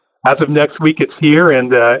as of next week, it's here,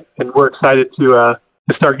 and we're excited to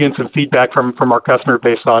start getting some feedback from our customer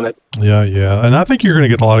base on it. Yeah. And I think you're going to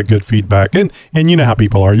get a lot of good feedback. And you know how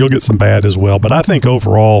people are. You'll get some bad as well. But I think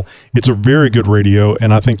overall, it's a very good radio,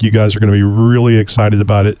 and I think you guys are going to be really excited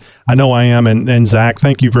about it. I know I am. And Zach,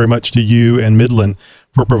 thank you very much to you and Midland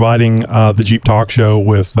for providing the Jeep Talk Show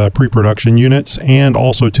with pre-production units, and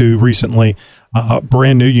also to recently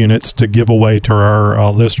brand new units to give away to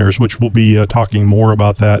our listeners, which we'll be talking more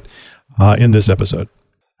about that in this episode.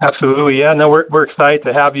 Absolutely. Yeah, no, we're excited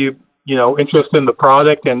to have you, interested in the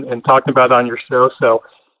product and talking about it on your show. So,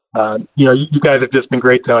 you guys have just been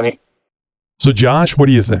great, Tony. So, Josh, what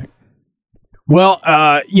do you think? Well,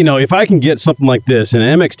 if I can get something like this, an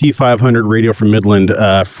MXT 500 radio from Midland,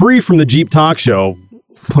 free from the Jeep Talk Show.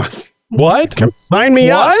 What? Sign me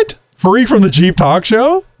up. What? Free from the Jeep Talk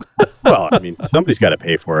Show? Well, somebody's got to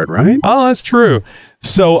pay for it, right? Oh, that's true.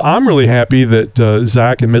 So I'm really happy that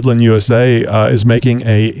Zach and Midland USA is making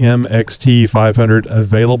a MXT 500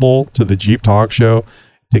 available to the Jeep Talk Show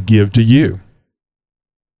to give to you.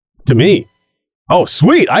 To me? Oh,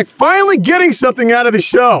 sweet. I'm finally getting something out of the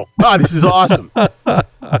show. Oh, this is awesome.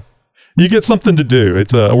 You get something to do.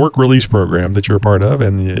 It's a work release program that you're a part of,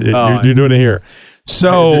 and you're doing it here.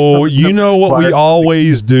 So you know what we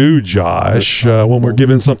always do, Josh, when we're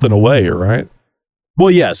giving something away, right? Well,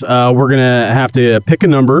 yes, we're going to have to pick a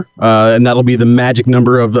number, and that'll be the magic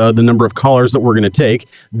number of the number of callers that we're going to take.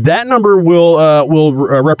 That number will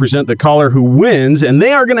represent the caller who wins, and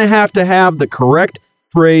they are going to have the correct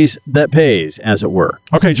phrase that pays, as it were.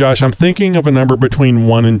 Okay, Josh, I'm thinking of a number between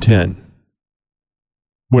 1 and 10.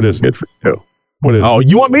 What is it? Good for you. What is it? Oh,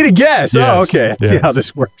 you want me to guess? Yes, Oh, okay. yes. See how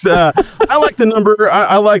this works. I like the number.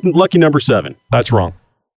 I like lucky number 7. That's wrong.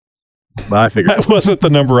 I figured. That wasn't the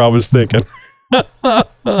number I was thinking.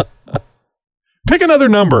 Pick another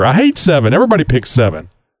number. I hate 7. Everybody picks 7.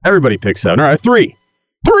 Everybody picks 7. All right, 3.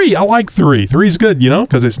 3. I like 3. 3 is good,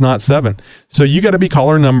 because it's not 7. So you got to be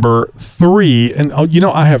caller number 3. And,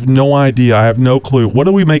 I have no idea. I have no clue. What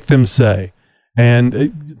do we make them say?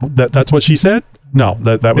 And that's what she said? No,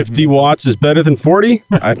 that 50 watts is better than 40?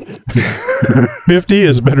 50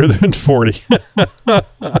 is better than 40. I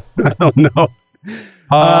don't know.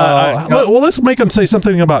 Well, let's make them say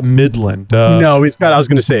something about Midland. No, I was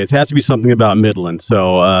going to say, it has to be something about Midland.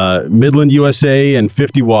 So Midland, USA, and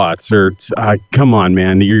 50 watts. Or come on,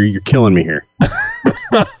 man, you're killing me here.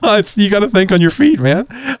 You got to think on your feet, man.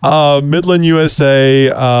 Midland,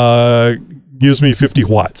 USA gives me 50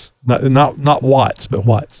 watts. Not watts, but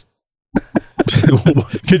watts.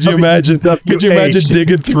 Could you imagine? Could you imagine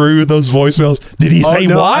digging through those voicemails? Did he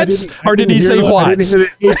say watts, or did he say watts? I didn't hear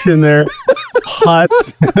the H in there.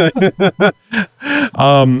 Watts.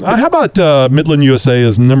 How about Midland, USA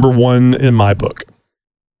is number 1 in my book?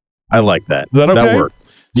 I like that. Is that okay? That works.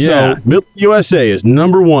 Yeah, Midland, USA is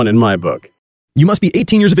number 1 in my book. You must be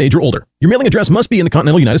 18 years of age or older. Your mailing address must be in the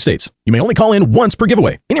continental United States. You may only call in once per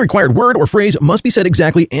giveaway. Any required word or phrase must be said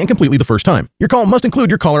exactly and completely the first time. Your call must include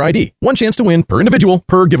your caller ID. 1 chance to win per individual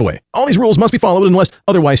per giveaway. All these rules must be followed unless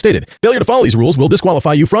otherwise stated. Failure to follow these rules will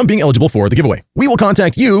disqualify you from being eligible for the giveaway. We will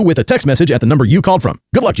contact you with a text message at the number you called from.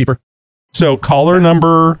 Good luck, Jeeper. So caller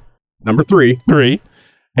number 3.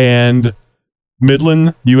 And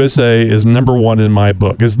Midland, USA is number 1 in my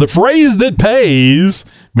book. Is the phrase that pays.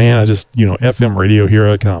 Man, I just, FM radio, here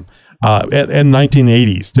I come. And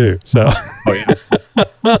 1980s too. So,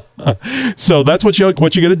 so that's what you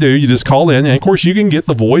got to do. You just call in, and of course you can get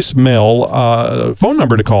the voicemail phone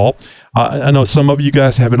number to call. I know some of you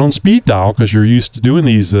guys have it on speed dial because you're used to doing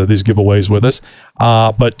these giveaways with us.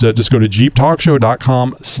 But just go to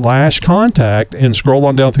jeeptalkshow.com/contact and scroll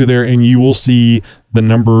on down through there, and you will see the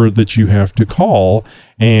number that you have to call,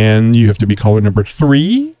 and you have to be caller number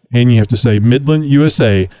 3, and you have to say Midland,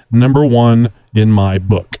 USA, number 1 in my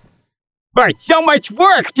book. All right, so much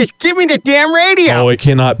work. Just give me the damn radio. Oh, it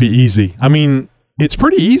cannot be easy. I mean, it's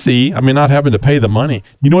pretty easy. Not having to pay the money.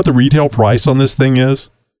 You know what the retail price on this thing is?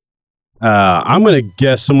 I'm going to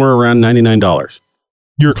guess somewhere around $99.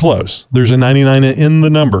 You're close. There's a 99 in the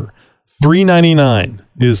number. $3.99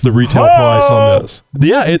 is the retail price on this.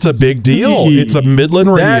 Yeah, it's a big deal. It's a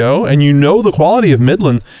Midland radio, and the quality of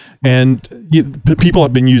Midland. And people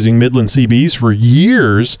have been using Midland CBs for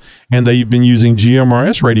years, and they've been using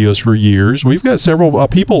GMRS radios for years. We've got several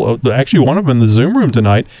people, actually one of them in the Zoom room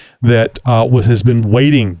tonight, that has been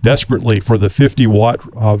waiting desperately for the 50-watt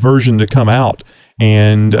version to come out.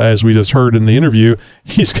 And as we just heard in the interview,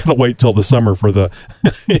 he's going to wait till the summer for the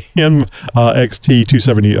MXT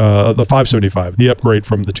 270, the 575, the upgrade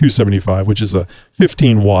from the 275, which is a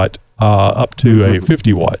 15-watt up to a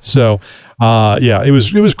 50-watt. So,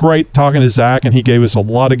 it was great talking to Zach, and he gave us a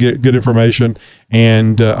lot of good information.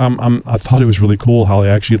 And I thought it was really cool how he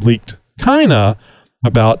actually leaked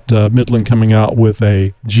about Midland coming out with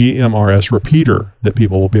a GMRS repeater that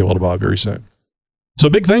people will be able to buy very soon. So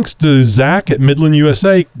big thanks to Zach at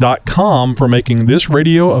MidlandUSA.com for making this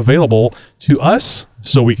radio available to us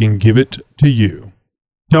so we can give it to you.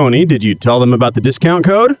 Tony, did you tell them about the discount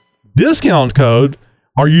code? Discount code?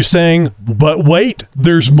 Are you saying, but wait,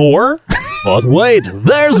 there's more? But wait,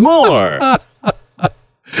 there's more.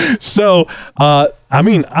 So, I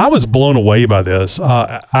was blown away by this.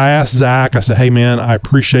 I asked Zach, I said, hey man, I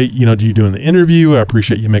appreciate, you doing the interview. I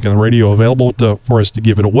appreciate you making the radio available for us to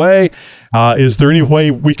give it away. Is there any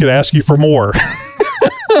way we could ask you for more?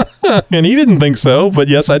 And he didn't think so, but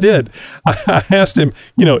yes, I did. I asked him,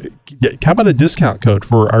 how about a discount code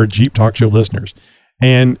for our Jeep Talk Show listeners?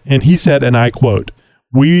 And he said, and I quote,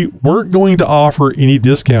 we weren't going to offer any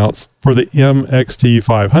discounts for the MXT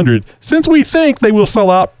 500 since we think they will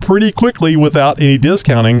sell out pretty quickly without any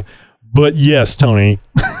discounting. But yes, Tony,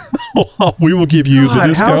 we will give you the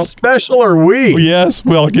discount. How special are we? Yes,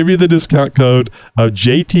 we'll give you the discount code of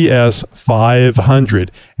JTS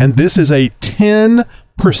 500. And this is a 10%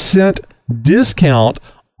 discount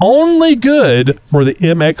only good for the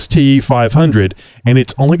MXT 500. And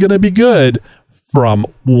it's only going to be good from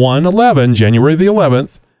January the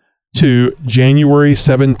 11th, to January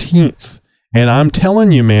 17th. And I'm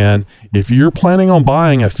telling you, man, if you're planning on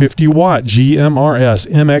buying a 50-watt GMRS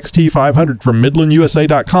MXT500 from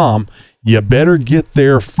MidlandUSA.com, you better get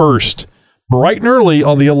there first, bright and early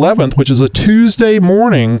on the 11th, which is a Tuesday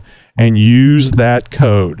morning, and use that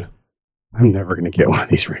code. I'm never going to get one of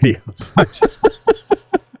these radios.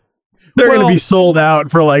 They're going to be sold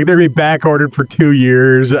out for they're going to be back ordered for 2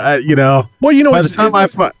 years. Well, by the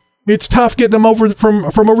time it's tough getting them over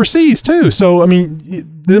from overseas too. So I mean,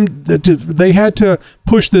 they had to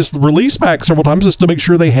push this release back several times just to make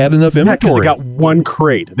sure they had enough inventory. They got one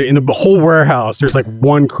crate in the whole warehouse. There's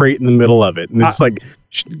one crate in the middle of it, and it's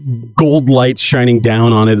gold lights shining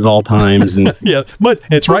down on it at all times. And yeah, but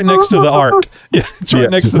it's right next to the Ark. Yeah, it's right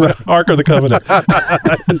next to the Ark of the Covenant.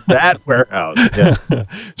 That warehouse. Yeah.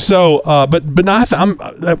 So, but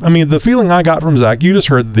I mean, the feeling I got from Zach, you just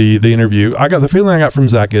heard the interview. The feeling I got from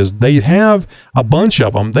Zach is they have a bunch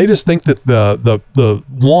of them. They just think that the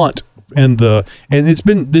want and it's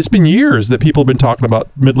been years that people have been talking about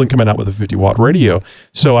Midland coming out with a 50-watt radio.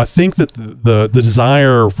 So I think that the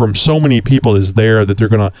desire from so many people is there that they're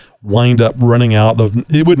going to wind up running out of.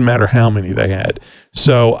 It wouldn't matter how many they had.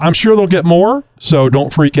 So I'm sure they'll get more. So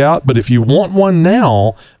don't freak out. But if you want one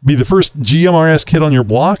now, be the first GMRS kid on your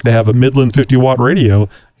block to have a Midland 50-watt radio.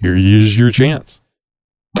 Here's your chance.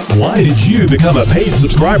 Why did you become a paid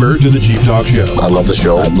subscriber to the Jeep Talk Show? I love the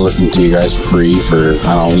show. I've listened to you guys for free for,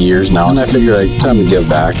 years now, and I figured it's time to give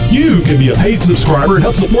back. You can be a paid subscriber and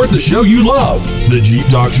help support the show you love, the Jeep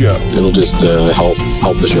Talk Show. It'll just help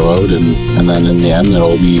the show out, and then in the end,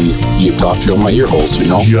 it'll be Jeep Talk Show in my ear holes,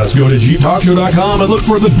 Just go to JeepTalkShow.com and look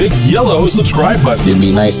for the big yellow subscribe button. It'd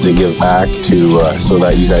be nice to give back to so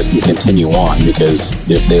that you guys can continue on, because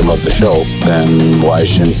if they love the show, then why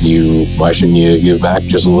shouldn't you give back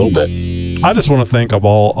just a little bit? I just want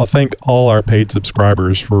to thank all our paid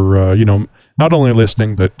subscribers for not only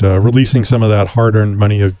listening but releasing some of that hard-earned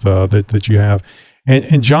money that you have.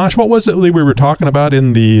 And Josh, what was it we were talking about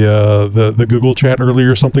in the Google chat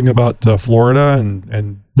earlier? Something about Florida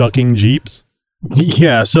and ducking Jeeps.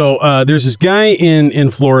 Yeah, so there's this guy in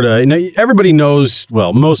Florida, and everybody knows,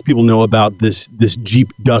 well, most people know about this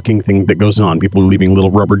Jeep ducking thing that goes on. People are leaving little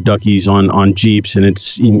rubber duckies on Jeeps, and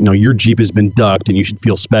it's, your Jeep has been ducked and you should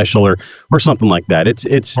feel special or something like that.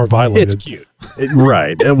 It's or violated. It's cute.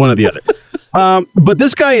 Right, one or the other. But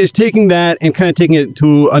this guy is taking that and kind of taking it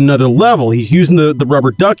to another level. He's using the rubber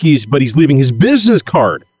duckies, but he's leaving his business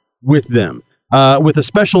card with them, with a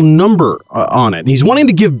special number on it. And he's wanting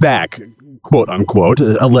to give back, quote unquote,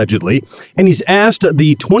 allegedly, and he's asked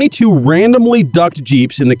the 22 randomly ducked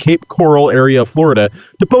Jeeps in the Cape Coral area of Florida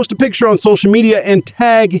to post a picture on social media and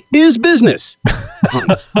tag his business.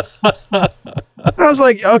 I was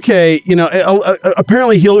like, okay,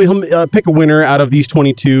 apparently he'll pick a winner out of these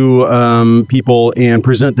 22 people and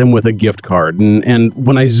present them with a gift card. And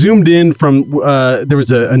when I zoomed in from, there was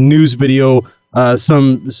a news video.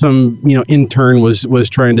 Some intern was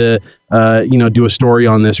trying to do a story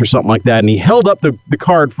on this or something like that, and he held up the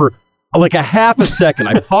card for like a half a second.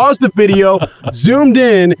 I paused the video, zoomed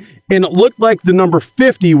in, and it looked like the number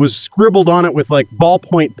 50 was scribbled on it with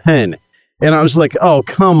ballpoint pen. And I was like, oh,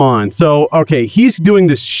 come on. So, okay, he's doing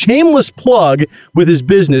this shameless plug with his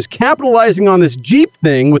business, capitalizing on this Jeep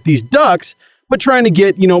thing with these ducks, but trying to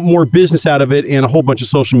get, more business out of it and a whole bunch of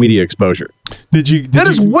social media exposure. That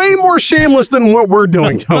is way more shameless than what we're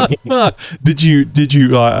doing, Tony. Did you,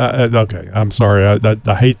 okay, I'm sorry.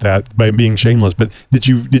 I hate that by being shameless, but did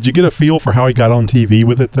you get a feel for how he got on TV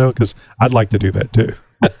with it though? Cause I'd like to do that too.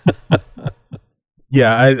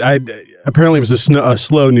 Yeah. I apparently it was a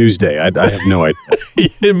slow news day. I have no idea.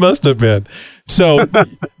 It must have been. So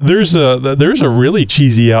there's a really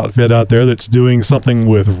cheesy outfit out there that's doing something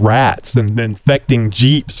with rats and infecting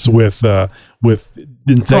Jeeps with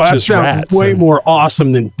infectious rats. Way more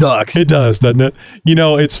awesome than ducks. It does, doesn't it?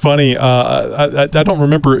 It's funny. I don't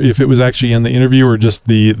remember if it was actually in the interview or just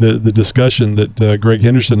the discussion that Greg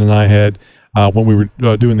Henderson and I had when we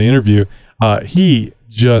were doing the interview. He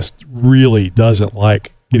just really doesn't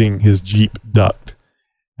like getting his Jeep ducked.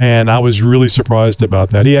 And I was really surprised about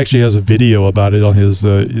that. He actually has a video about it on his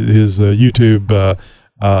YouTube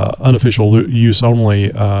unofficial use only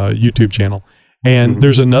YouTube channel. And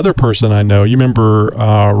there's another person I know. You remember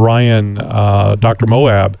Ryan, Dr.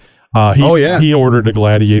 Moab? He ordered a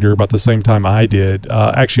Gladiator about the same time I did,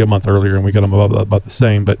 actually a month earlier, and we got him about the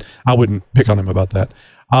same. But I wouldn't pick on him about that.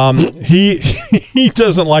 He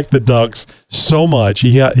doesn't like the ducks so much.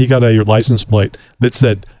 He got a license plate that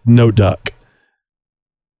said "No duck."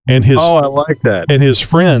 And I like that. And his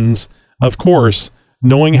friends, of course,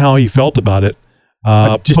 knowing how he felt about it,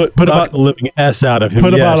 Put about the living S out of him.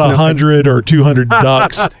 Put about 100 or 200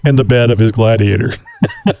 ducks in the bed of his Gladiator.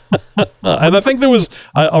 And I think there was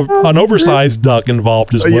an oversized duck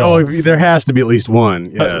involved as well. Oh, there has to be at least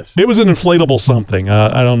one. Yes, it was an inflatable something.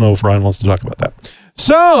 I don't know if Ryan wants to talk about that.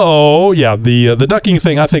 So yeah, the ducking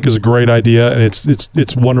thing I think is a great idea, and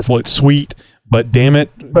it's wonderful. It's sweet, but damn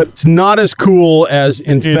it, but it's not as cool as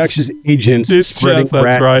infectious agents spreading.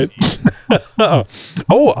 That's right.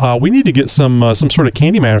 We need to get some sort of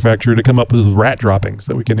candy manufacturer to come up with rat droppings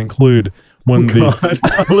that we can include when a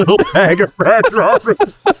little bag of rat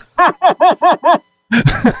droppings.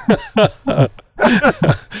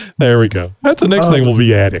 There we go. That's the next thing we'll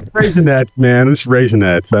be adding. Raisinets, man. It's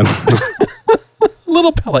Raisinets. I don't know.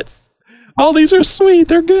 Little pellets. Oh, these are sweet.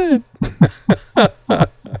 They're good.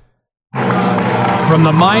 From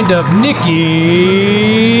the mind of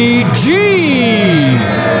Nikki G.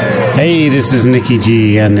 Hey, this is Nikki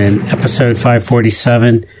G. And in episode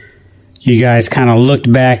 547, you guys kind of looked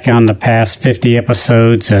back on the past 50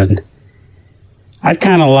 episodes, and I'd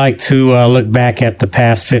kind of like to look back at the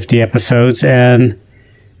past 50 episodes and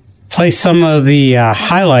play some of the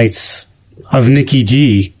highlights of Nikki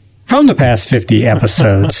G from the past 50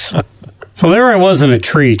 episodes. So there I was in a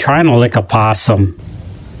tree trying to lick a possum.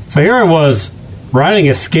 So here I was riding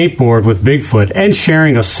a skateboard with Bigfoot and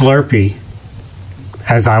sharing a Slurpee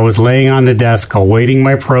as I was laying on the desk awaiting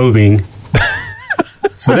my probing.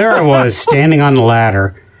 So there I was standing on the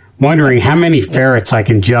ladder wondering how many ferrets I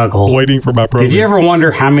can juggle. Waiting for my probing. Did you ever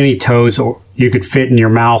wonder how many toads you could fit in your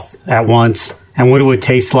mouth at once and what it would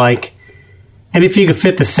taste like? And if you could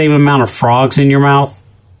fit the same amount of frogs in your mouth?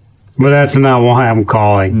 But that's not why I'm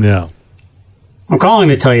calling. No. I'm calling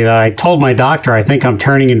to tell you that I told my doctor I think I'm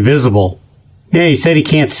turning invisible. Yeah, he said he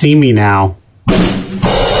can't see me now.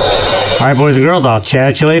 All right, boys and girls, I'll chat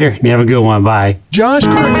at you later. You have a good one. Bye. Josh,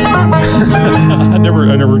 correct me. I never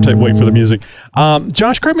wait for the music.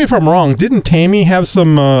 Josh, correct me if I'm wrong. Didn't Tammy have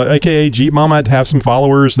some, a.k.a. Jeep Mama, have some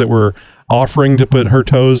followers that were offering to put her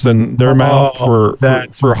toes in their mouth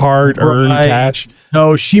for hard-earned cash?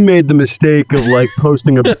 No, she made the mistake of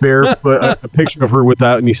posting a barefoot, a picture of her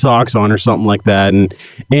without any socks on or something like that.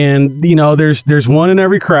 And you know, there's one in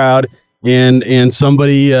every crowd. And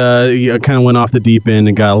somebody kind of went off the deep end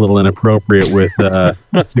and got a little inappropriate with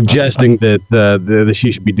suggesting that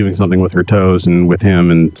she should be doing something with her toes and with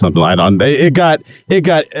him and something. It got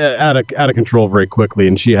out of control very quickly,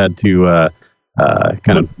 and she had to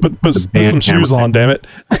put some shoes on. Damn it!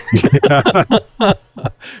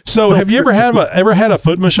 So, have you ever had a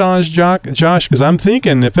foot massage, Josh? Because I'm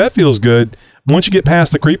thinking if that feels good, once you get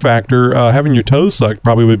past the creep factor, having your toes sucked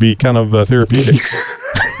probably would be kind of therapeutic.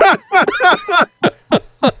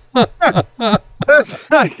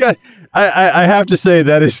 I have to say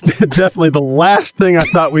that is definitely the last thing I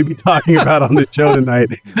thought we'd be talking about on the show tonight.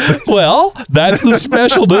 Well, that's the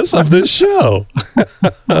specialness of this show.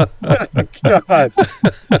 God.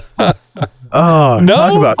 Oh, no,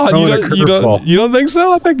 talk about you don't think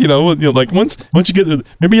so? I think once you get there,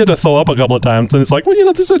 maybe you had to throw up a couple of times, and it's like,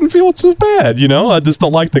 well, this doesn't feel so bad. I just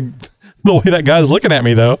don't like the way that guy's looking at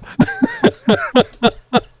me, though.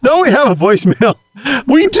 Don't we have a voicemail?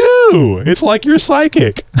 We do. It's like you're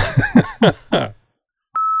psychic.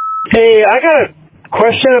 Hey, I got a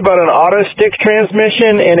question about an auto stick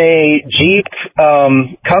transmission in a Jeep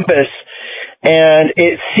Compass, and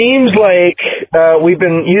it seems like we've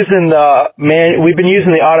been using the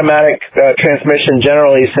automatic transmission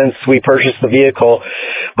generally since we purchased the vehicle,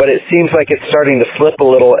 but it seems like it's starting to slip a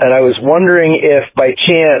little, and I was wondering if by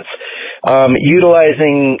chance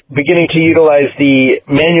beginning to utilize the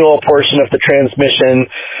manual portion of the transmission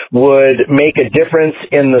would make a difference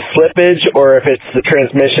in the slippage, or if it's the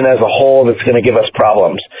transmission as a whole that's going to give us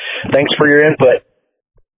problems. Thanks for your input.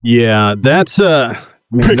 Yeah, that's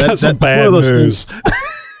that's bad news.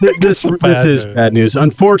 This is bad news,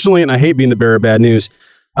 unfortunately, and I hate being the bearer of bad news.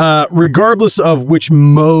 Regardless of which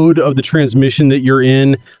mode of the transmission that you're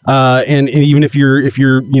in, and even if your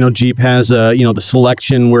Jeep has the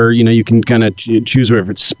selection where you can kind of choose whether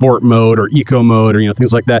it's sport mode or eco mode or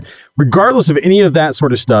things like that. Regardless of any of that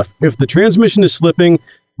sort of stuff, if the transmission is slipping,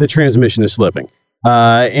 the transmission is slipping,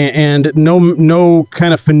 and no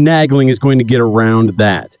kind of finagling is going to get around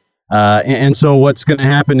that. And so what's going to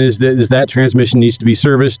happen is that transmission needs to be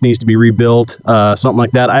serviced, needs to be rebuilt, something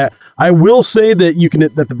like that. I will say that you can,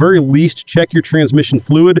 at the very least, check your transmission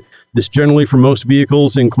fluid. This generally, for most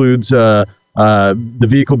vehicles, includes the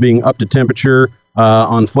vehicle being up to temperature,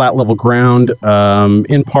 on flat level ground,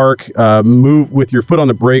 in park, move with your foot on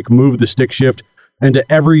the brake, move the stick shift into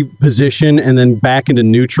every position and then back into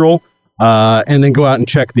neutral. and then go out and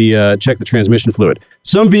check the transmission fluid.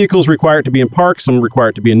 Some vehicles require it to be in park, some require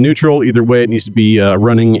it to be in neutral. Either way, it needs to be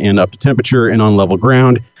running and up to temperature and on level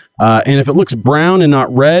ground. And if it looks brown and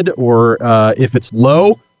not red, or if it's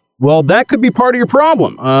low, well, that could be part of your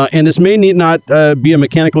problem. And this may need not be a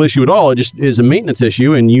mechanical issue at all. It just is a maintenance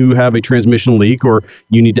issue, and you have a transmission leak, or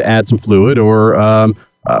you need to add some fluid, or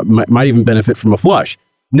might even benefit from a flush.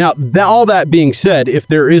 Now, all that being said, if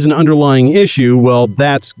there is an underlying issue, well,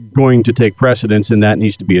 that's going to take precedence, and that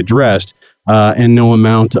needs to be addressed. And no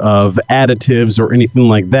amount of additives or anything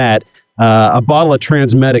like that. A bottle of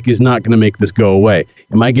Transmedic is not going to make this go away.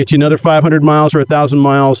 It might get you another 500 miles or 1,000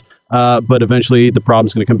 miles, but eventually the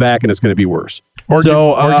problem's going to come back and it's going to be worse. Or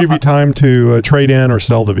give you time to trade in or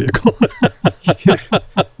sell the vehicle.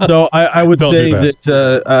 So I would say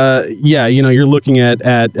that you're looking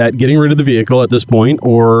at getting rid of the vehicle at this point,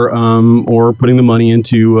 or putting the money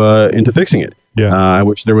into fixing it. Yeah. I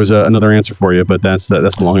wish there was another answer for you, but that's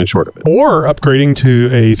the long and short of it. Or upgrading to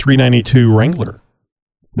a 392 Wrangler.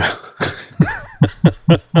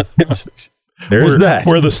 There's that.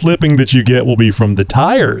 Where the slipping that you get will be from the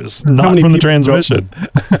tires, not from the transmission.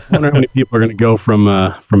 I wonder how many people are going to go from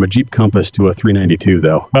a Jeep Compass to a 392,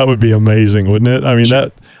 though. That would be amazing, wouldn't it? I mean,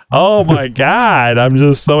 oh my God, I'm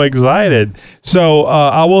just so excited. So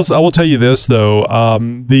I will tell you this, though.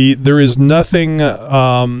 There is no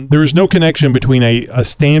connection between a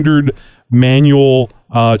standard manual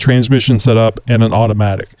transmission setup and an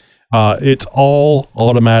automatic. It's all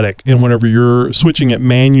automatic, and whenever you're switching it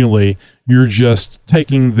manually, you're just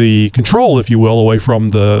taking the control, if you will, away from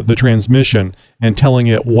the transmission and telling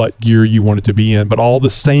it what gear you want it to be in. But all the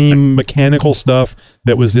same mechanical stuff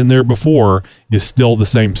that was in there before is still the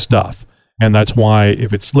same stuff. And that's why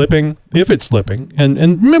if it's slipping,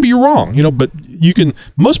 and maybe you're wrong, but you can,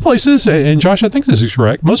 most places, and Josh, I think this is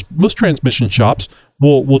correct, most transmission shops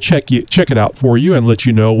will check it out for you and let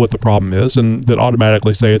you know what the problem is, and that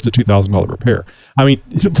automatically say it's a $2,000 repair. I mean,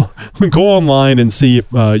 go online and see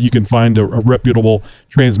if you can find a reputable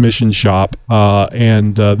transmission shop,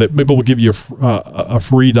 and that maybe will give you a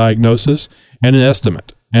free diagnosis and an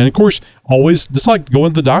estimate. And of course, always, just like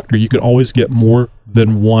going to the doctor, you can always get more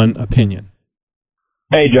than one opinion.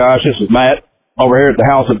 Hey, Josh, this is Matt over here at the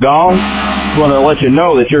House of Gong. Just want to let you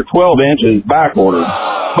know that your 12-inch is back ordered.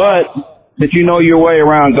 But since you know your way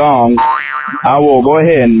around Gong, I will go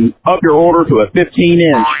ahead and up your order to a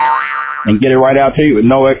 15-inch and get it right out to you with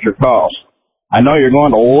no extra cost. I know you're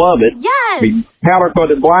going to love it. Yes! Be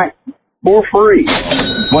powder-coated black for free.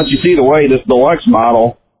 Once you see the way this deluxe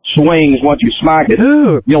model swings once you smack it,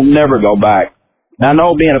 you'll never go back. Now, I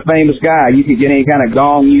know being a famous guy, you can get any kind of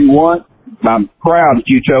Gong you want. I'm proud that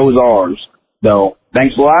you chose ours. So,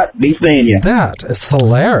 thanks a lot. Be seeing you. That is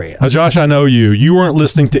hilarious. Now, Josh, I know you. You weren't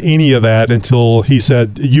listening to any of that until he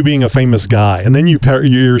said, you being a famous guy. And then your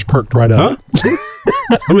ears perked right up. Huh?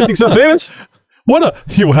 Who thinks I'm famous? How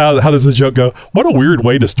does the joke go? What a weird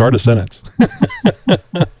way to start a sentence.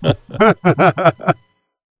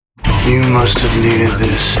 You must have needed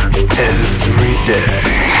this every day.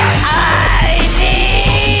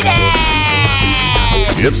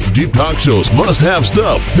 It's the Jeep Talk Show's must-have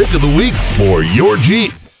stuff pick of the week for your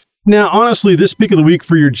Jeep. Now, honestly, this pick of the week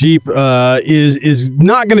for your Jeep is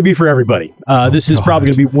not going to be for everybody. This is probably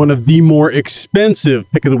going to be one of the more expensive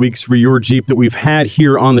pick of the weeks for your Jeep that we've had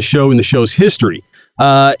here on the show in the show's history.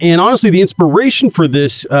 And honestly, the inspiration for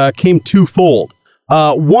this came twofold.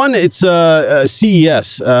 One, it's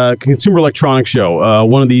CES, Consumer Electronics Show,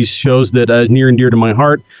 one of these shows that is near and dear to my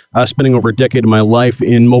heart, spending over a decade of my life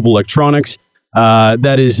in mobile electronics.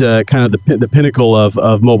 That is kind of the pinnacle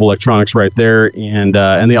of mobile electronics right there,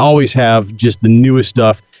 and they always have just the newest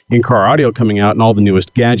stuff in car audio coming out and all the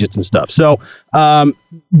newest gadgets and stuff. So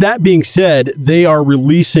that being said, they are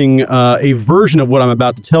releasing a version of what I'm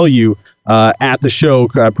about to tell you at the show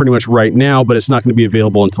pretty much right now, but it's not going to be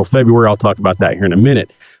available until February. I'll talk about that here in a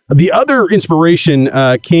minute. The other inspiration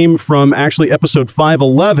came from actually episode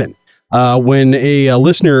 511. When a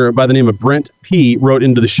listener by the name of Brent P. wrote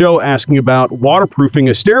into the show asking about waterproofing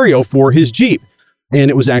a stereo for his Jeep. And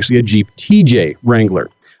it was actually a Jeep TJ Wrangler.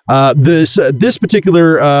 This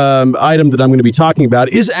particular item that I'm going to be talking about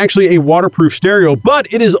is actually a waterproof stereo,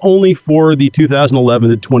 but it is only for the 2011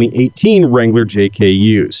 to 2018 Wrangler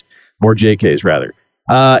JKUs, or JKs rather.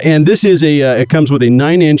 And this is it comes with a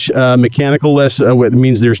 9-inch mechanical-less, it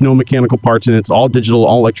means there's no mechanical parts in it. It's all digital,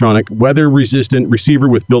 all electronic, weather-resistant receiver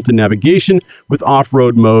with built-in navigation with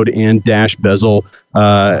off-road mode and dash bezel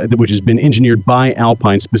which has been engineered by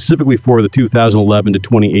Alpine specifically for the 2011 to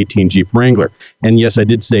 2018 Jeep Wrangler. And yes, I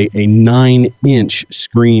did say a 9-inch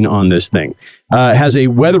screen on this thing. It has a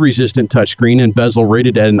weather-resistant touchscreen and bezel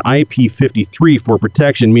rated at an IP53 for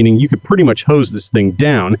protection, meaning you could pretty much hose this thing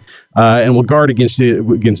down, and will guard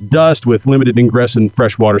against dust with limited ingress and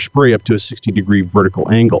freshwater spray up to a 60-degree vertical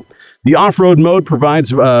angle. The off-road mode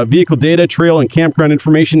provides vehicle data, trail and campground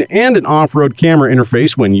information, and an off-road camera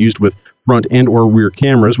interface when used with front and or rear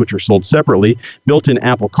cameras, which are sold separately, built-in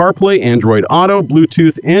Apple CarPlay, Android Auto,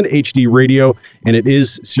 Bluetooth, and HD radio, and it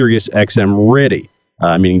is Sirius XM ready.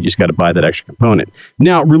 Meaning you just got to buy that extra component.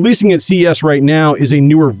 Now, releasing at CES right now is a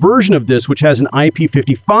newer version of this, which has an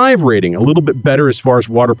IP55 rating, a little bit better as far as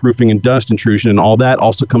waterproofing and dust intrusion and all that.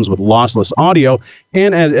 Also comes with lossless audio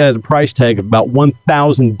and at a price tag of about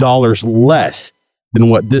 $1,000 less than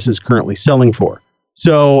what this is currently selling for.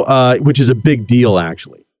 So, which is a big deal,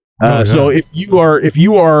 actually. So if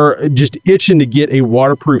you are just itching to get a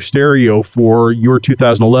waterproof stereo for your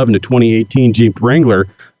 2011 to 2018 Jeep Wrangler,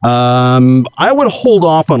 I would hold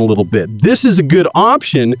off on a little bit. This is a good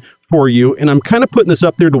option for you, and I'm kind of putting this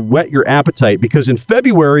up there to whet your appetite because in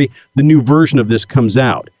February the new version of this comes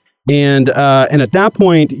out, and at that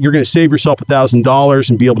point you're going to save yourself $1,000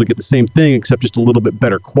 and be able to get the same thing except just a little bit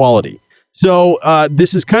better quality. So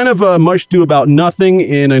this is kind of much ado about nothing.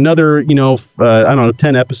 In another,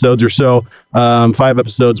 10 episodes or so, 5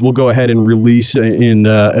 episodes, we'll go ahead and release in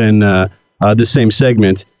this same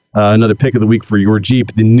segment another pick of the week for your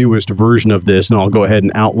Jeep, the newest version of this, and I'll go ahead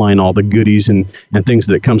and outline all the goodies and things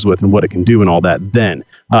that it comes with and what it can do and all that then.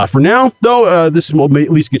 For now, though, this will at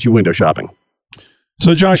least get you window shopping.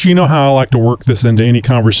 So, Josh, you know how I like to work this into any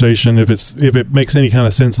conversation if it makes any kind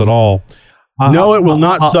of sense at all. No, it will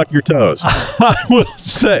not suck your toes. I will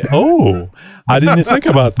say, I didn't think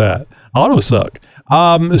about that. Auto suck.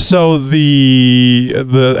 So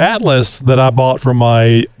the Atlas that I bought for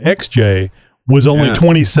my XJ was only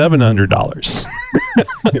 $2,700.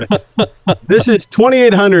 This is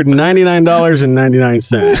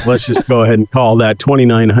 $2,899.99. Let's just go ahead and call that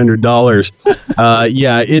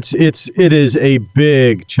 $2,900. It is a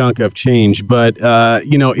big chunk of change. But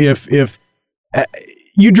if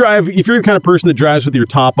you're the kind of person that drives with your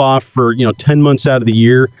top off for 10 months out of the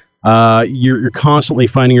year, you're constantly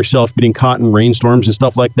finding yourself getting caught in rainstorms and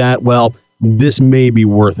stuff like that. Well, this may be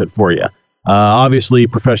worth it for you. Obviously,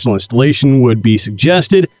 professional installation would be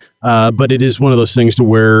suggested, but it is one of those things to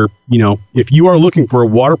where if you are looking for a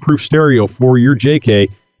waterproof stereo for your JK,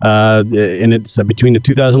 and it's between the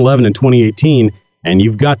 2011 and 2018, and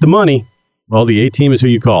you've got the money, well, the A-Team is who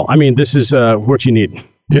you call. I mean, this is what you need.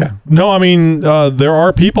 Yeah. No, I mean, there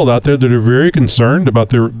are people out there that are very concerned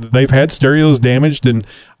about they've had stereos damaged and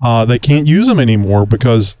they can't use them anymore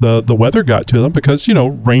because the weather got to them because,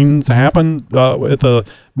 rains happen at the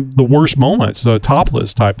worst moments,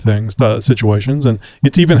 topless type things, situations. And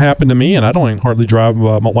it's even happened to me, and I don't even hardly drive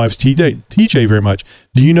my wife's TJ very much.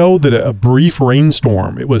 Do you know that a brief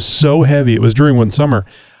rainstorm, it was so heavy, it was during one summer,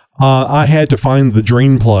 I had to find the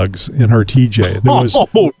drain plugs in her TJ.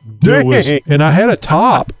 And I had a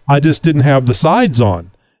top. I just didn't have the sides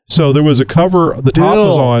on. So there was a cover. The top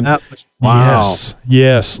was on. Wow.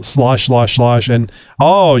 Yes. Slosh. And,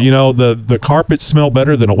 the carpets smell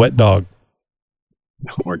better than a wet dog.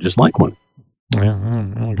 Or just like one.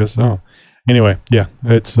 Yeah, I guess so. Anyway, yeah,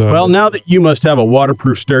 it's... well, now that you must have a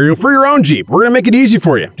waterproof stereo for your own Jeep, we're going to make it easy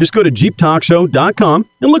for you. Just go to JeepTalkShow.com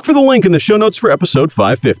and look for the link in the show notes for episode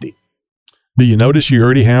 550. Do you notice you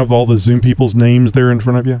already have all the Zoom people's names there in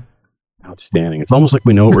front of you? Outstanding. It's almost like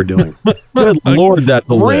we know what we're doing. Good Lord, that's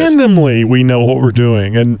a list. Randomly, we know what we're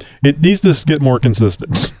doing, and it needs to get more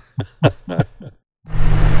consistent.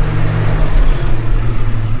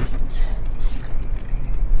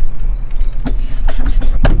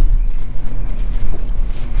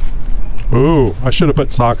 Ooh, I should have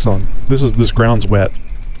put socks on. This ground's wet.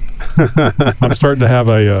 I'm starting to have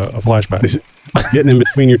a flashback. Getting in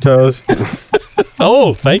between your toes.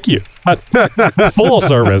 Oh, thank you. Full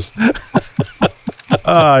service.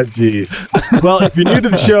 Oh, geez. Well, if you're new to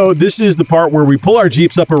the show, this is the part where we pull our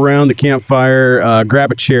Jeeps up around the campfire,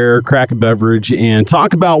 grab a chair, crack a beverage, and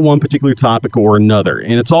talk about one particular topic or another.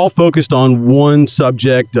 And it's all focused on one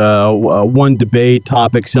subject, one debate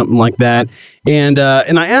topic, something like that. And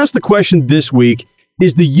I asked the question this week,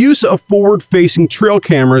 is the use of forward-facing trail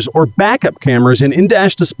cameras or backup cameras and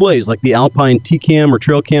in-dash displays like the Alpine T-Cam or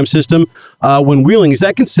Trail Cam system when wheeling, is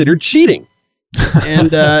that considered cheating?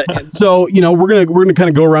 and so, we're gonna kind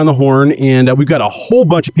of go around the horn, and we've got a whole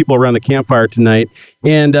bunch of people around the campfire tonight.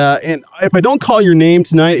 And if I don't call your name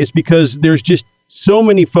tonight, it's because there's just so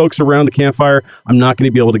many folks around the campfire, I'm not going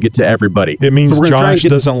to be able to get to everybody. It means Josh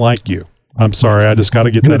doesn't like you. I'm sorry. I just got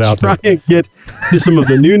to get that out there. Try and get to some of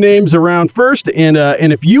the new names around first. And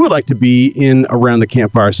if you would like to be in Around the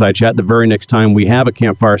Campfire Side Chat the very next time we have a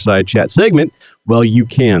Campfire Side Chat segment, well, you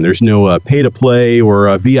can. There's no pay-to-play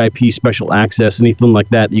or VIP special access, anything like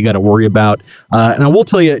that you got to worry about. And I will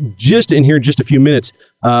tell you just in here in just a few minutes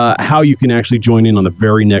how you can actually join in on the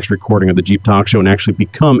very next recording of the Jeep Talk Show and actually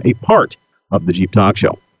become a part of the Jeep Talk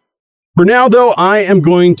Show. For now, though, I am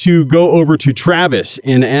going to go over to Travis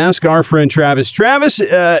and ask our friend Travis. Travis,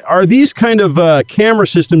 are these kind of camera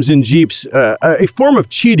systems in Jeeps a form of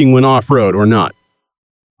cheating when off-road or not?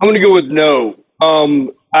 I'm going to go with no.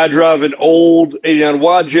 I drive an old 89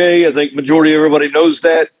 YJ. I think majority of everybody knows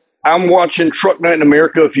that. I'm watching Truck Night in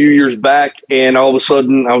America a few years back, and all of a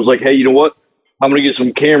sudden I was like, hey, you know what? I'm going to get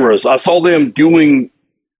some cameras. I saw them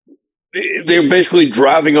they're basically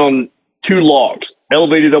driving on 2 logs,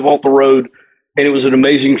 elevated up off the road, and it was an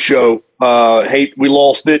amazing show. Hate we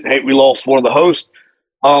lost it. Hate we lost one of the hosts.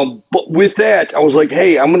 But with that, I was like,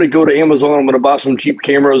 hey, I'm going to go to Amazon. I'm going to buy some cheap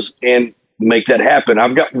cameras and make that happen.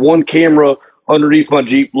 I've got one camera underneath my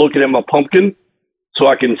Jeep looking at my pumpkin so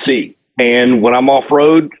I can see. And when I'm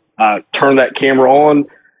off-road, I turn that camera on,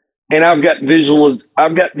 and I've got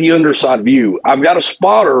the underside view. I've got a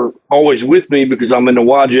spotter always with me because I'm in the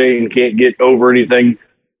YJ and can't get over anything,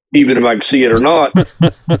 even if I can see it or not.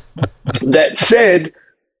 That said,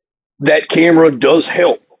 that camera does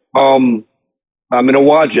help. I'm in a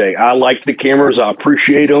YJ. I like the cameras. I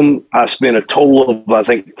appreciate them. I spent a total of, I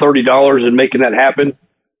think, $30 in making that happen.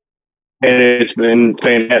 And it's been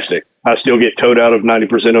fantastic. I still get towed out of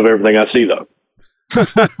 90% of everything I see, though.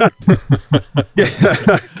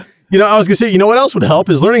 Yeah. You know, I was going to say, you know what else would help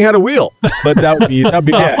is learning how to wheel. But that'd be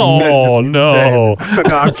yeah. Oh, no. No,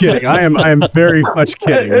 I'm kidding. I am very much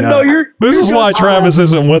kidding. No, this is why Travis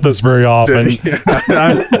isn't with us very often.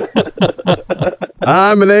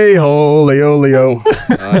 I'm an a-hole, Leo.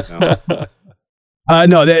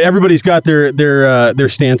 No, everybody's got their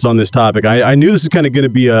stance on this topic. I knew this is kind of going to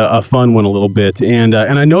be a fun one a little bit, and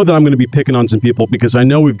I know that I'm going to be picking on some people because I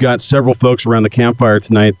know we've got several folks around the campfire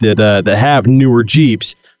tonight that have newer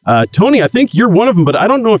Jeeps. Tony, I think you're one of them, but I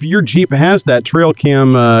don't know if your Jeep has that trail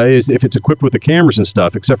cam, if it's equipped with the cameras and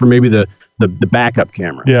stuff, except for maybe the backup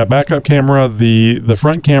camera. Yeah, backup camera. The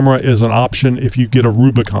front camera is an option if you get a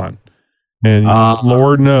Rubicon. And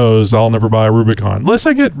Lord knows I'll never buy a Rubicon. Unless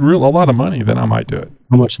I get a lot of money, then I might do it.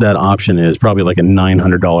 How much that option is? Probably like a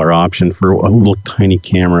 $900 option for a little tiny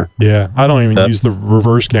camera. Yeah, I don't even use the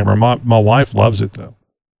reverse camera. My wife loves it, though.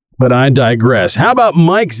 But I digress. How about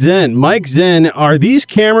Mike Zen? Mike Zen, are these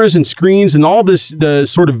cameras and screens and all this the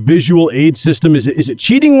sort of visual aid system, is it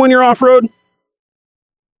cheating when you're off-road?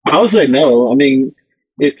 I would say no. I mean,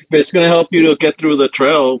 if it's going to help you to get through the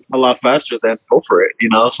trail a lot faster, then go for it. You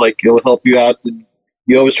know, it's like it'll help you out.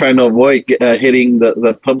 You're always trying to avoid hitting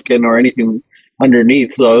the pumpkin or anything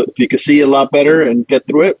underneath. So if you can see a lot better and get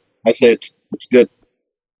through it, I say it's good.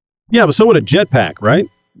 Yeah, but so would a jetpack, right?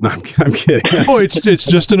 No, I'm kidding. Oh, it's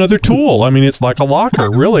just another tool. I mean, it's like a locker,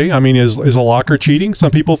 really. I mean, is a locker cheating? Some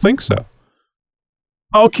people think so.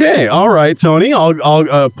 Okay, all right, Tony.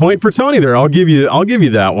 I'll point for Tony there. I'll give you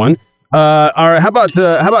that one. All right, how about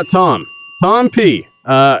Tom? Tom P.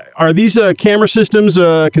 Are these camera systems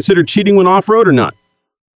considered cheating when off-road or not?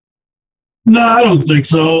 No, I don't think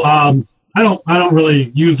so. I don't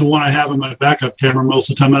really use the one I have in my backup camera most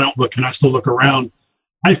of the time. I don't look, and I still look around.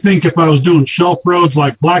 I think if I was doing shelf roads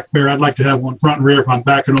like Black Bear, I'd like to have one front and rear if I'm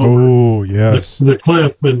backing over the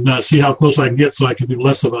cliff and see how close I can get so I can do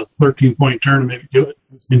less of a 13-point turn and maybe do it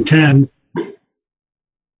in 10.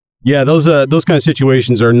 Yeah, those kind of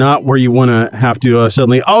situations are not where you want to have to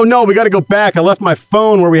suddenly, oh, no, we got to go back. I left my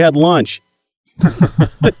phone where we had lunch.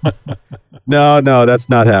 No, that's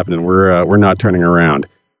not happening. We're not turning around.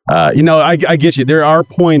 I get you. There are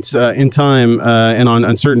points in time and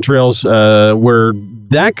on certain trails where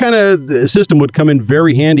that kind of system would come in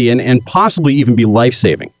very handy and possibly even be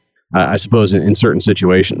life-saving, I suppose, in certain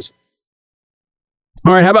situations.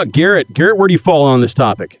 All right, how about Garrett? Garrett, where do you fall on this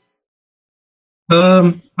topic?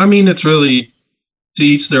 I mean, it's really to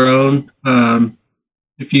each their own.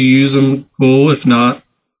 If you use them, cool. If not,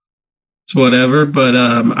 it's whatever. But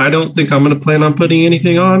I don't think I'm going to plan on putting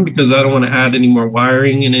anything on because I don't want to add any more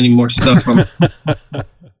wiring and any more stuff on.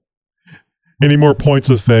 Any more points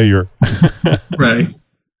of failure. Right.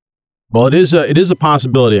 Well, it is a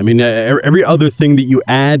possibility. I mean, every other thing that you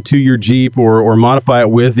add to your Jeep or modify it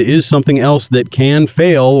with is something else that can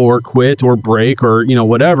fail or quit or break or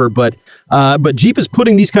whatever. But Jeep is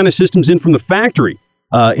putting these kind of systems in from the factory.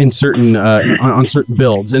 in certain on certain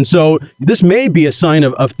builds. And so this may be a sign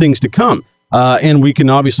of things to come. And we can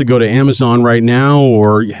obviously go to Amazon right now,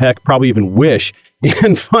 or heck, probably even Wish,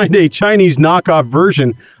 and find a Chinese knockoff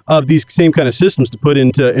version of these same kind of systems to put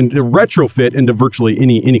into retrofit into virtually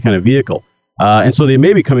any kind of vehicle. And so they may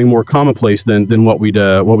be becoming more commonplace than what we'd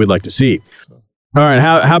like to see. All right,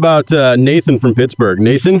 how about Nathan from Pittsburgh?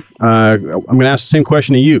 Nathan, I'm going to ask the same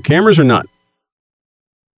question to you: cameras or not?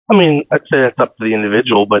 I mean, I'd say that's up to the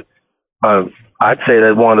individual, but I'd say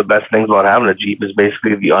that one of the best things about having a Jeep is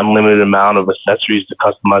basically the unlimited amount of accessories to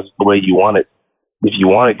customize it the way you want it. If you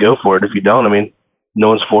want it, go for it. If you don't, I mean, no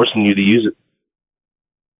one's forcing you to use it.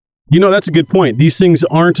 You know, that's a good point. These things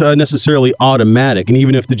aren't necessarily automatic, and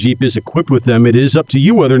even if the Jeep is equipped with them, it is up to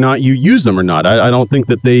you whether or not you use them or not. I don't think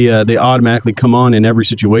that they automatically come on in every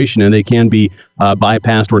situation, and they can be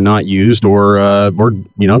bypassed or not used, or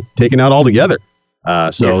taken out altogether. So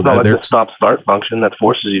it's not like the stop-start function that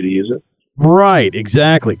forces you to use it. Right,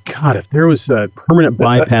 exactly. God, if there was a permanent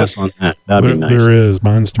bypass on that'd be nice. There is.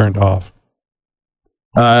 Mine's turned off.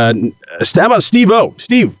 How about Steve O?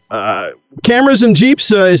 Steve, cameras and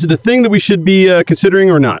Jeeps, is it a thing that we should be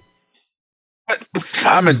considering or not?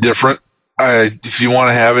 I'm indifferent. If you want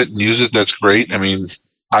to have it and use it, that's great. I mean,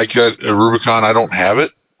 I got a Rubicon. I don't have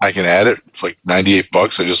it. I can add it. It's like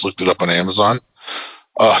 $98. I just looked it up on Amazon.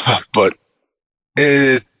 But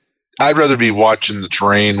I'd rather be watching the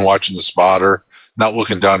terrain, watching the spotter, not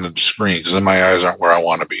looking down at the screen, because then my eyes aren't where I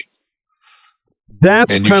want to be.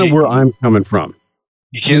 That's kind of where I'm coming from.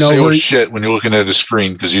 You can't say, oh, shit, when you're looking at a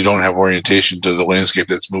screen, because you don't have orientation to the landscape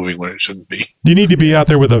that's moving when it shouldn't be. You need to be out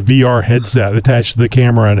there with a VR headset attached to the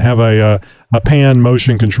camera and have a pan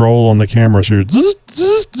motion control on the camera. So you're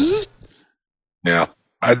yeah,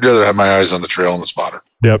 I'd rather have my eyes on the trail and the spotter.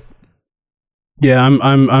 Yep. Yeah,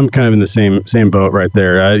 I'm kind of in the same boat right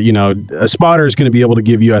there. A spotter is going to be able to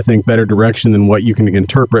give you, I think, better direction than what you can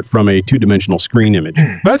interpret from a two-dimensional screen image.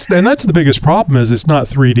 That's the biggest problem is it's not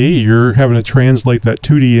 3D. You're having to translate that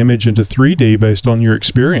 2D image into 3D based on your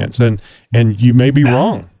experience, and you may be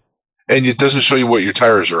wrong. And it doesn't show you what your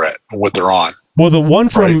tires are at and what they're on. Well, the one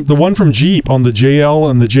from Jeep on the JL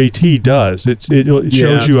and the JT does. It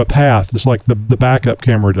shows you a path, just like the backup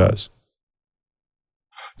camera does.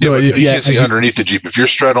 Yeah, but you can't see underneath the Jeep. If you're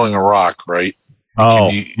straddling a rock, right?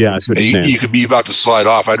 You could be about to slide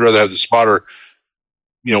off. I'd rather have the spotter,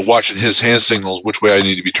 watching his hand signals which way I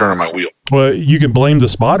need to be turning my wheel. Well, you can blame the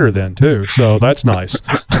spotter then too, so that's nice.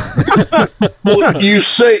 Well, you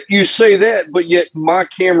say that, but yet my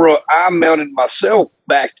camera, I mounted myself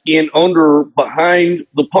back in behind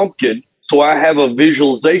the pumpkin, so I have a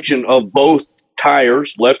visualization of both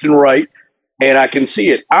tires, left and right, and I can see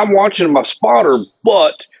it. I'm watching my spotter,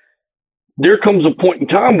 but there comes a point in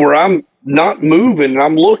time where I'm not moving, and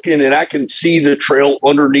I'm looking, and I can see the trail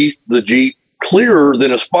underneath the Jeep clearer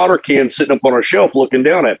than a spotter can sitting up on a shelf looking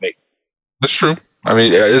down at me. That's true. I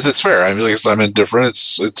mean, it's fair. I mean, like I said, I'm indifferent.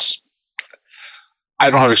 It's. I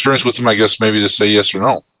don't have experience with them. I guess maybe to say yes or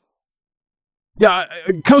no. Yeah,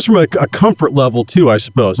 it comes from a comfort level too, I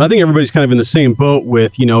suppose. I think everybody's kind of in the same boat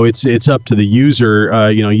with, it's up to the user,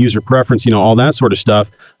 user preference, all that sort of stuff,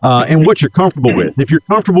 and what you're comfortable with. If you're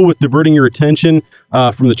comfortable with diverting your attention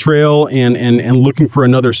from the trail and looking for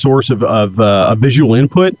another source of visual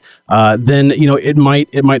input, then it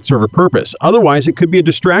might serve a purpose. Otherwise, it could be a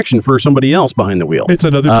distraction for somebody else behind the wheel. It's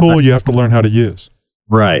another tool you have to learn how to use.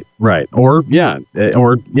 Right. Or you're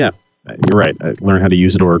right. Learn how to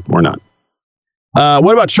use it or not.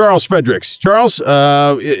 What about Charles Fredericks? Charles,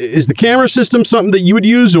 is the camera system something that you would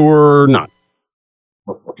use or not?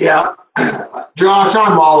 Yeah, Josh,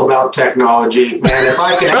 I'm all about technology, man. If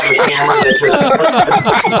I could have a camera that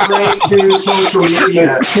just straight to social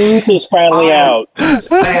media. The truth is finally out.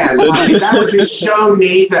 Man, that would be so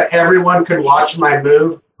neat that everyone could watch my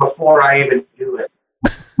move before I even do it.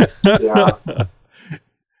 Yeah.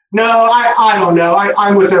 No, I don't know.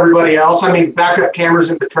 I'm with everybody else. I mean, backup cameras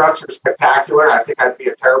in the trucks are spectacular. I think I'd be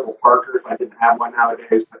a terrible parker if I didn't have one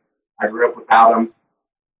nowadays, but I grew up without them.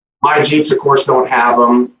 My Jeeps, of course, don't have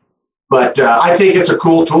them, but I think it's a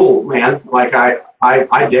cool tool, man. Like,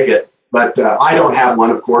 I dig it, but I don't have one,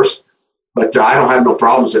 of course, but I don't have no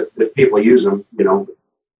problems if people use them,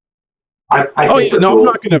 I think cool.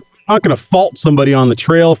 I'm not gonna fault somebody on the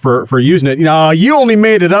trail for using it. You only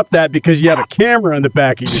made it up that because you have a camera in the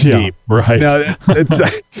back of your Jeep. Right.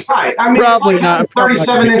 It's right. I mean, probably it's like not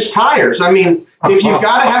 37-inch tires. I mean, if you've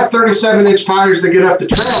got to have 37-inch tires to get up the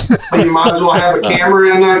trail, you might as well have a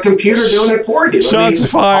camera and a computer doing it for you. Shots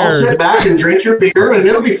fired. I'll sit back and drink your beer, and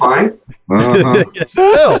it'll be fine. Yes,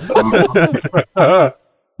 it will.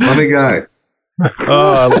 Funny guy.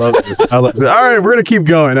 Oh, I love this. All right, we're going to keep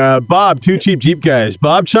going. Bob, Two Cheap Jeep Guys.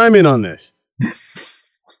 Bob, chime in on this.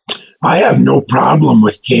 I have no problem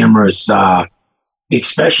with cameras,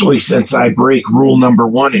 especially since I break rule number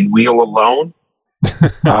 1 in wheel alone.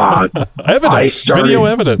 I started video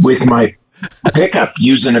evidence. with my pickup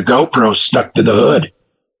using a GoPro stuck to the hood,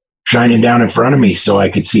 shining down in front of me so I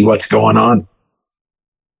could see what's going on.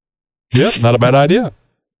 Yep, not a bad idea.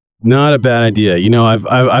 Not a bad idea. You know,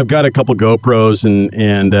 I've got a couple GoPros,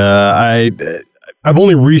 and I've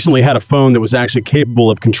only recently had a phone that was actually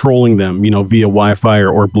capable of controlling them, you know, via Wi-Fi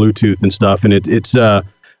or Bluetooth and stuff. And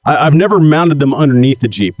I've never mounted them underneath the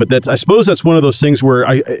Jeep, but I suppose that's one of those things where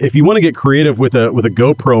if you want to get creative with a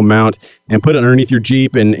GoPro mount and put it underneath your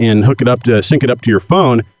Jeep and hook it up to sync it up to your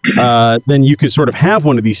phone, then you could sort of have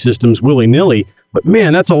one of these systems willy-nilly. But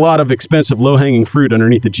man, that's a lot of expensive low-hanging fruit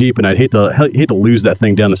underneath the Jeep, and I'd hate to lose that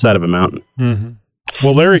thing down the side of a mountain. Mm-hmm.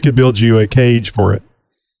 Well, Larry could build you a cage for it.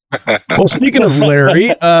 Well, speaking of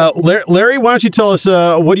Larry, Larry, why don't you tell us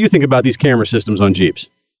what do you think about these camera systems on Jeeps?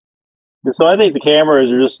 So I think the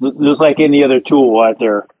cameras are just like any other tool out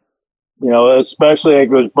there. You know, especially like it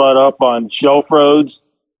was brought up on shelf roads.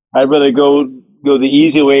 I'd rather go the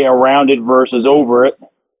easy way around it versus over it.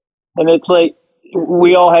 And it's like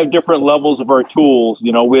we all have different levels of our tools.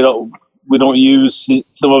 You know, we don't use,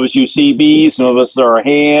 some of us use CB, some of us are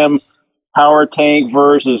ham, power tank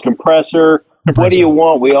versus compressor. What do you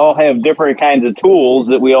want? We all have different kinds of tools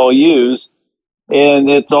that we all use, and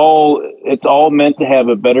it's all meant to have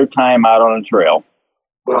a better time out on a trail.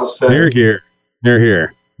 Well said. Here.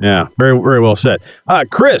 Yeah, very, very well said.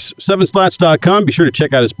 Chris, 7slats.com. Be sure to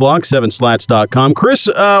check out his blog, 7slats.com. Chris,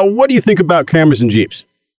 what do you think about cameras and Jeeps?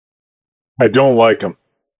 I don't like them.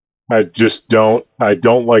 I just don't. I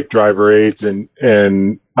don't like driver aids, and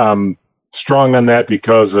I'm strong on that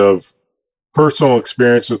because of personal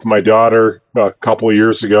experience with my daughter a couple of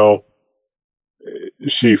years ago.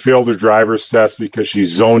 She failed her driver's test because she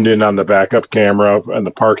zoned in on the backup camera and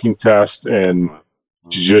the parking test, and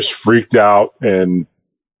she just freaked out, and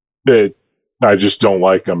I just don't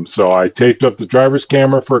like them. So I taped up the driver's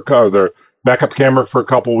camera the backup camera for a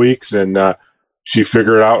couple weeks, and she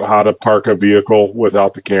figured out how to park a vehicle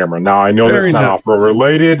without the camera. Now I know that's not off-road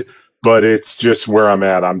related, but it's just where I'm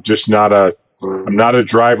at. I'm just not a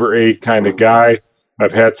driver aid kind of guy.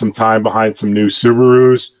 I've had some time behind some new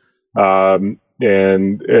Subarus, and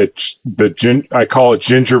I call it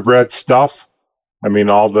gingerbread stuff. I mean,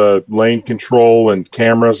 all the lane control and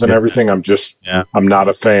cameras and everything. I'm not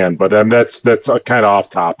a fan. But that's kind of off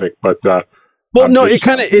topic. But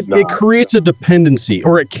it creates a dependency,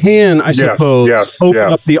 or it can, I suppose, open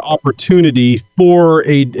up the opportunity for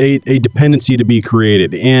a dependency to be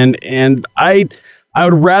created. And I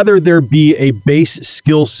would rather there be a base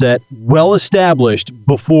skill set well established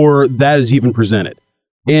before that is even presented.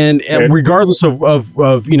 And regardless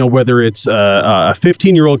of you know, whether it's a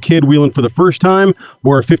 15-year-old kid wheeling for the first time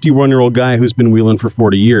or a 51-year-old guy who's been wheeling for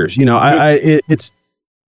 40 years, you know, it's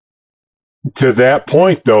to that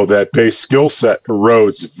point though, that base skill set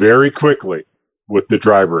erodes very quickly with the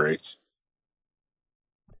driver aids.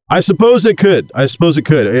 I suppose it could,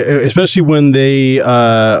 especially when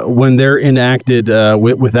they're enacted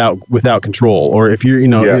without control, or if you're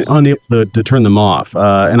unable to turn them off.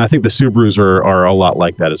 And I think the Subarus are a lot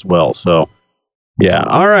like that as well. So, yeah.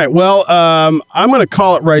 All right. Well, I'm going to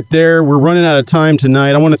call it right there. We're running out of time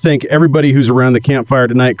tonight. I want to thank everybody who's around the campfire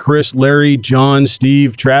tonight: Chris, Larry, John,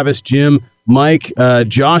 Steve, Travis, Jim, Mike,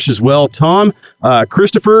 Josh as well, Tom,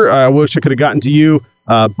 Christopher. I wish I could have gotten to you.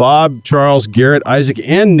 Bob, Charles, Garrett, Isaac,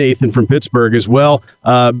 and Nathan from Pittsburgh as well.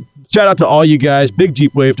 Shout out to all you guys. Big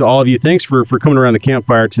Jeep wave to all of you. Thanks for coming around the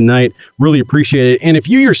campfire tonight. Really appreciate it. And if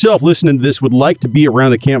you yourself listening to this would like to be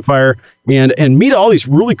around the campfire and meet all these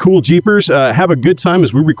really cool Jeepers, have a good time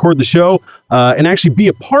as we record the show, and actually be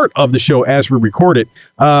a part of the show as we record it,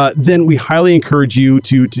 then we highly encourage you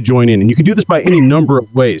to join in. And you can do this by any number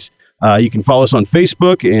of ways. You can follow us on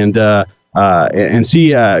Facebook and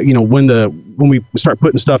see when we start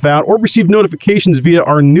putting stuff out, or receive notifications via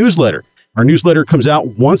our newsletter. Our newsletter comes out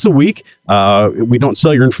once a week. We don't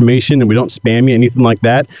sell your information, and we don't spam you, anything like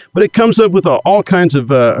that. But it comes up with all kinds of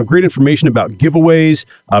great information about giveaways.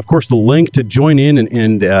 Of course, the link to join in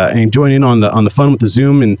and join in on the fun with the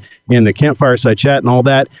Zoom and the campfire side chat and all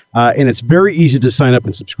that. And it's very easy to sign up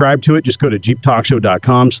and subscribe to it. Just go to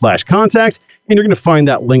jeeptalkshow.com/contact, and you're going to find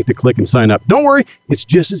that link to click and sign up. Don't worry, it's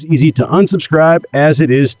just as easy to unsubscribe as it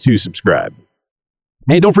is to subscribe.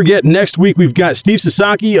 Hey, don't forget, next week we've got Steve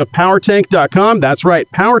Sasaki of PowerTank.com. That's right,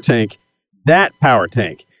 PowerTank, that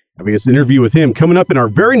PowerTank. And we get an interview with him coming up in our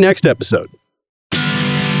very next episode.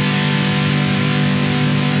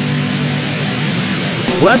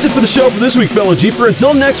 Well, that's it for the show for this week, fellow Jeeper.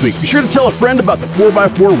 Until next week, be sure to tell a friend about the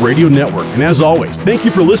 4x4 Radio Network. And as always, thank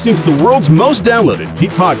you for listening to the world's most downloaded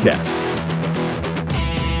Jeep podcast.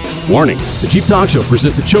 Warning, the Jeep Talk Show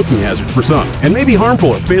presents a choking hazard for some, and may be harmful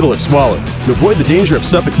or fatal if swallowed. To avoid the danger of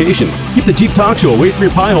suffocation, keep the Jeep Talk Show away from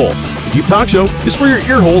your pie hole. The Jeep Talk Show is for your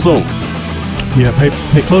ear holes only. Yeah,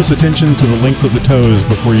 pay close attention to the length of the toes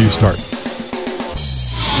before you start.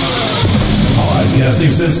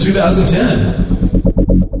 Podcasting since 2010.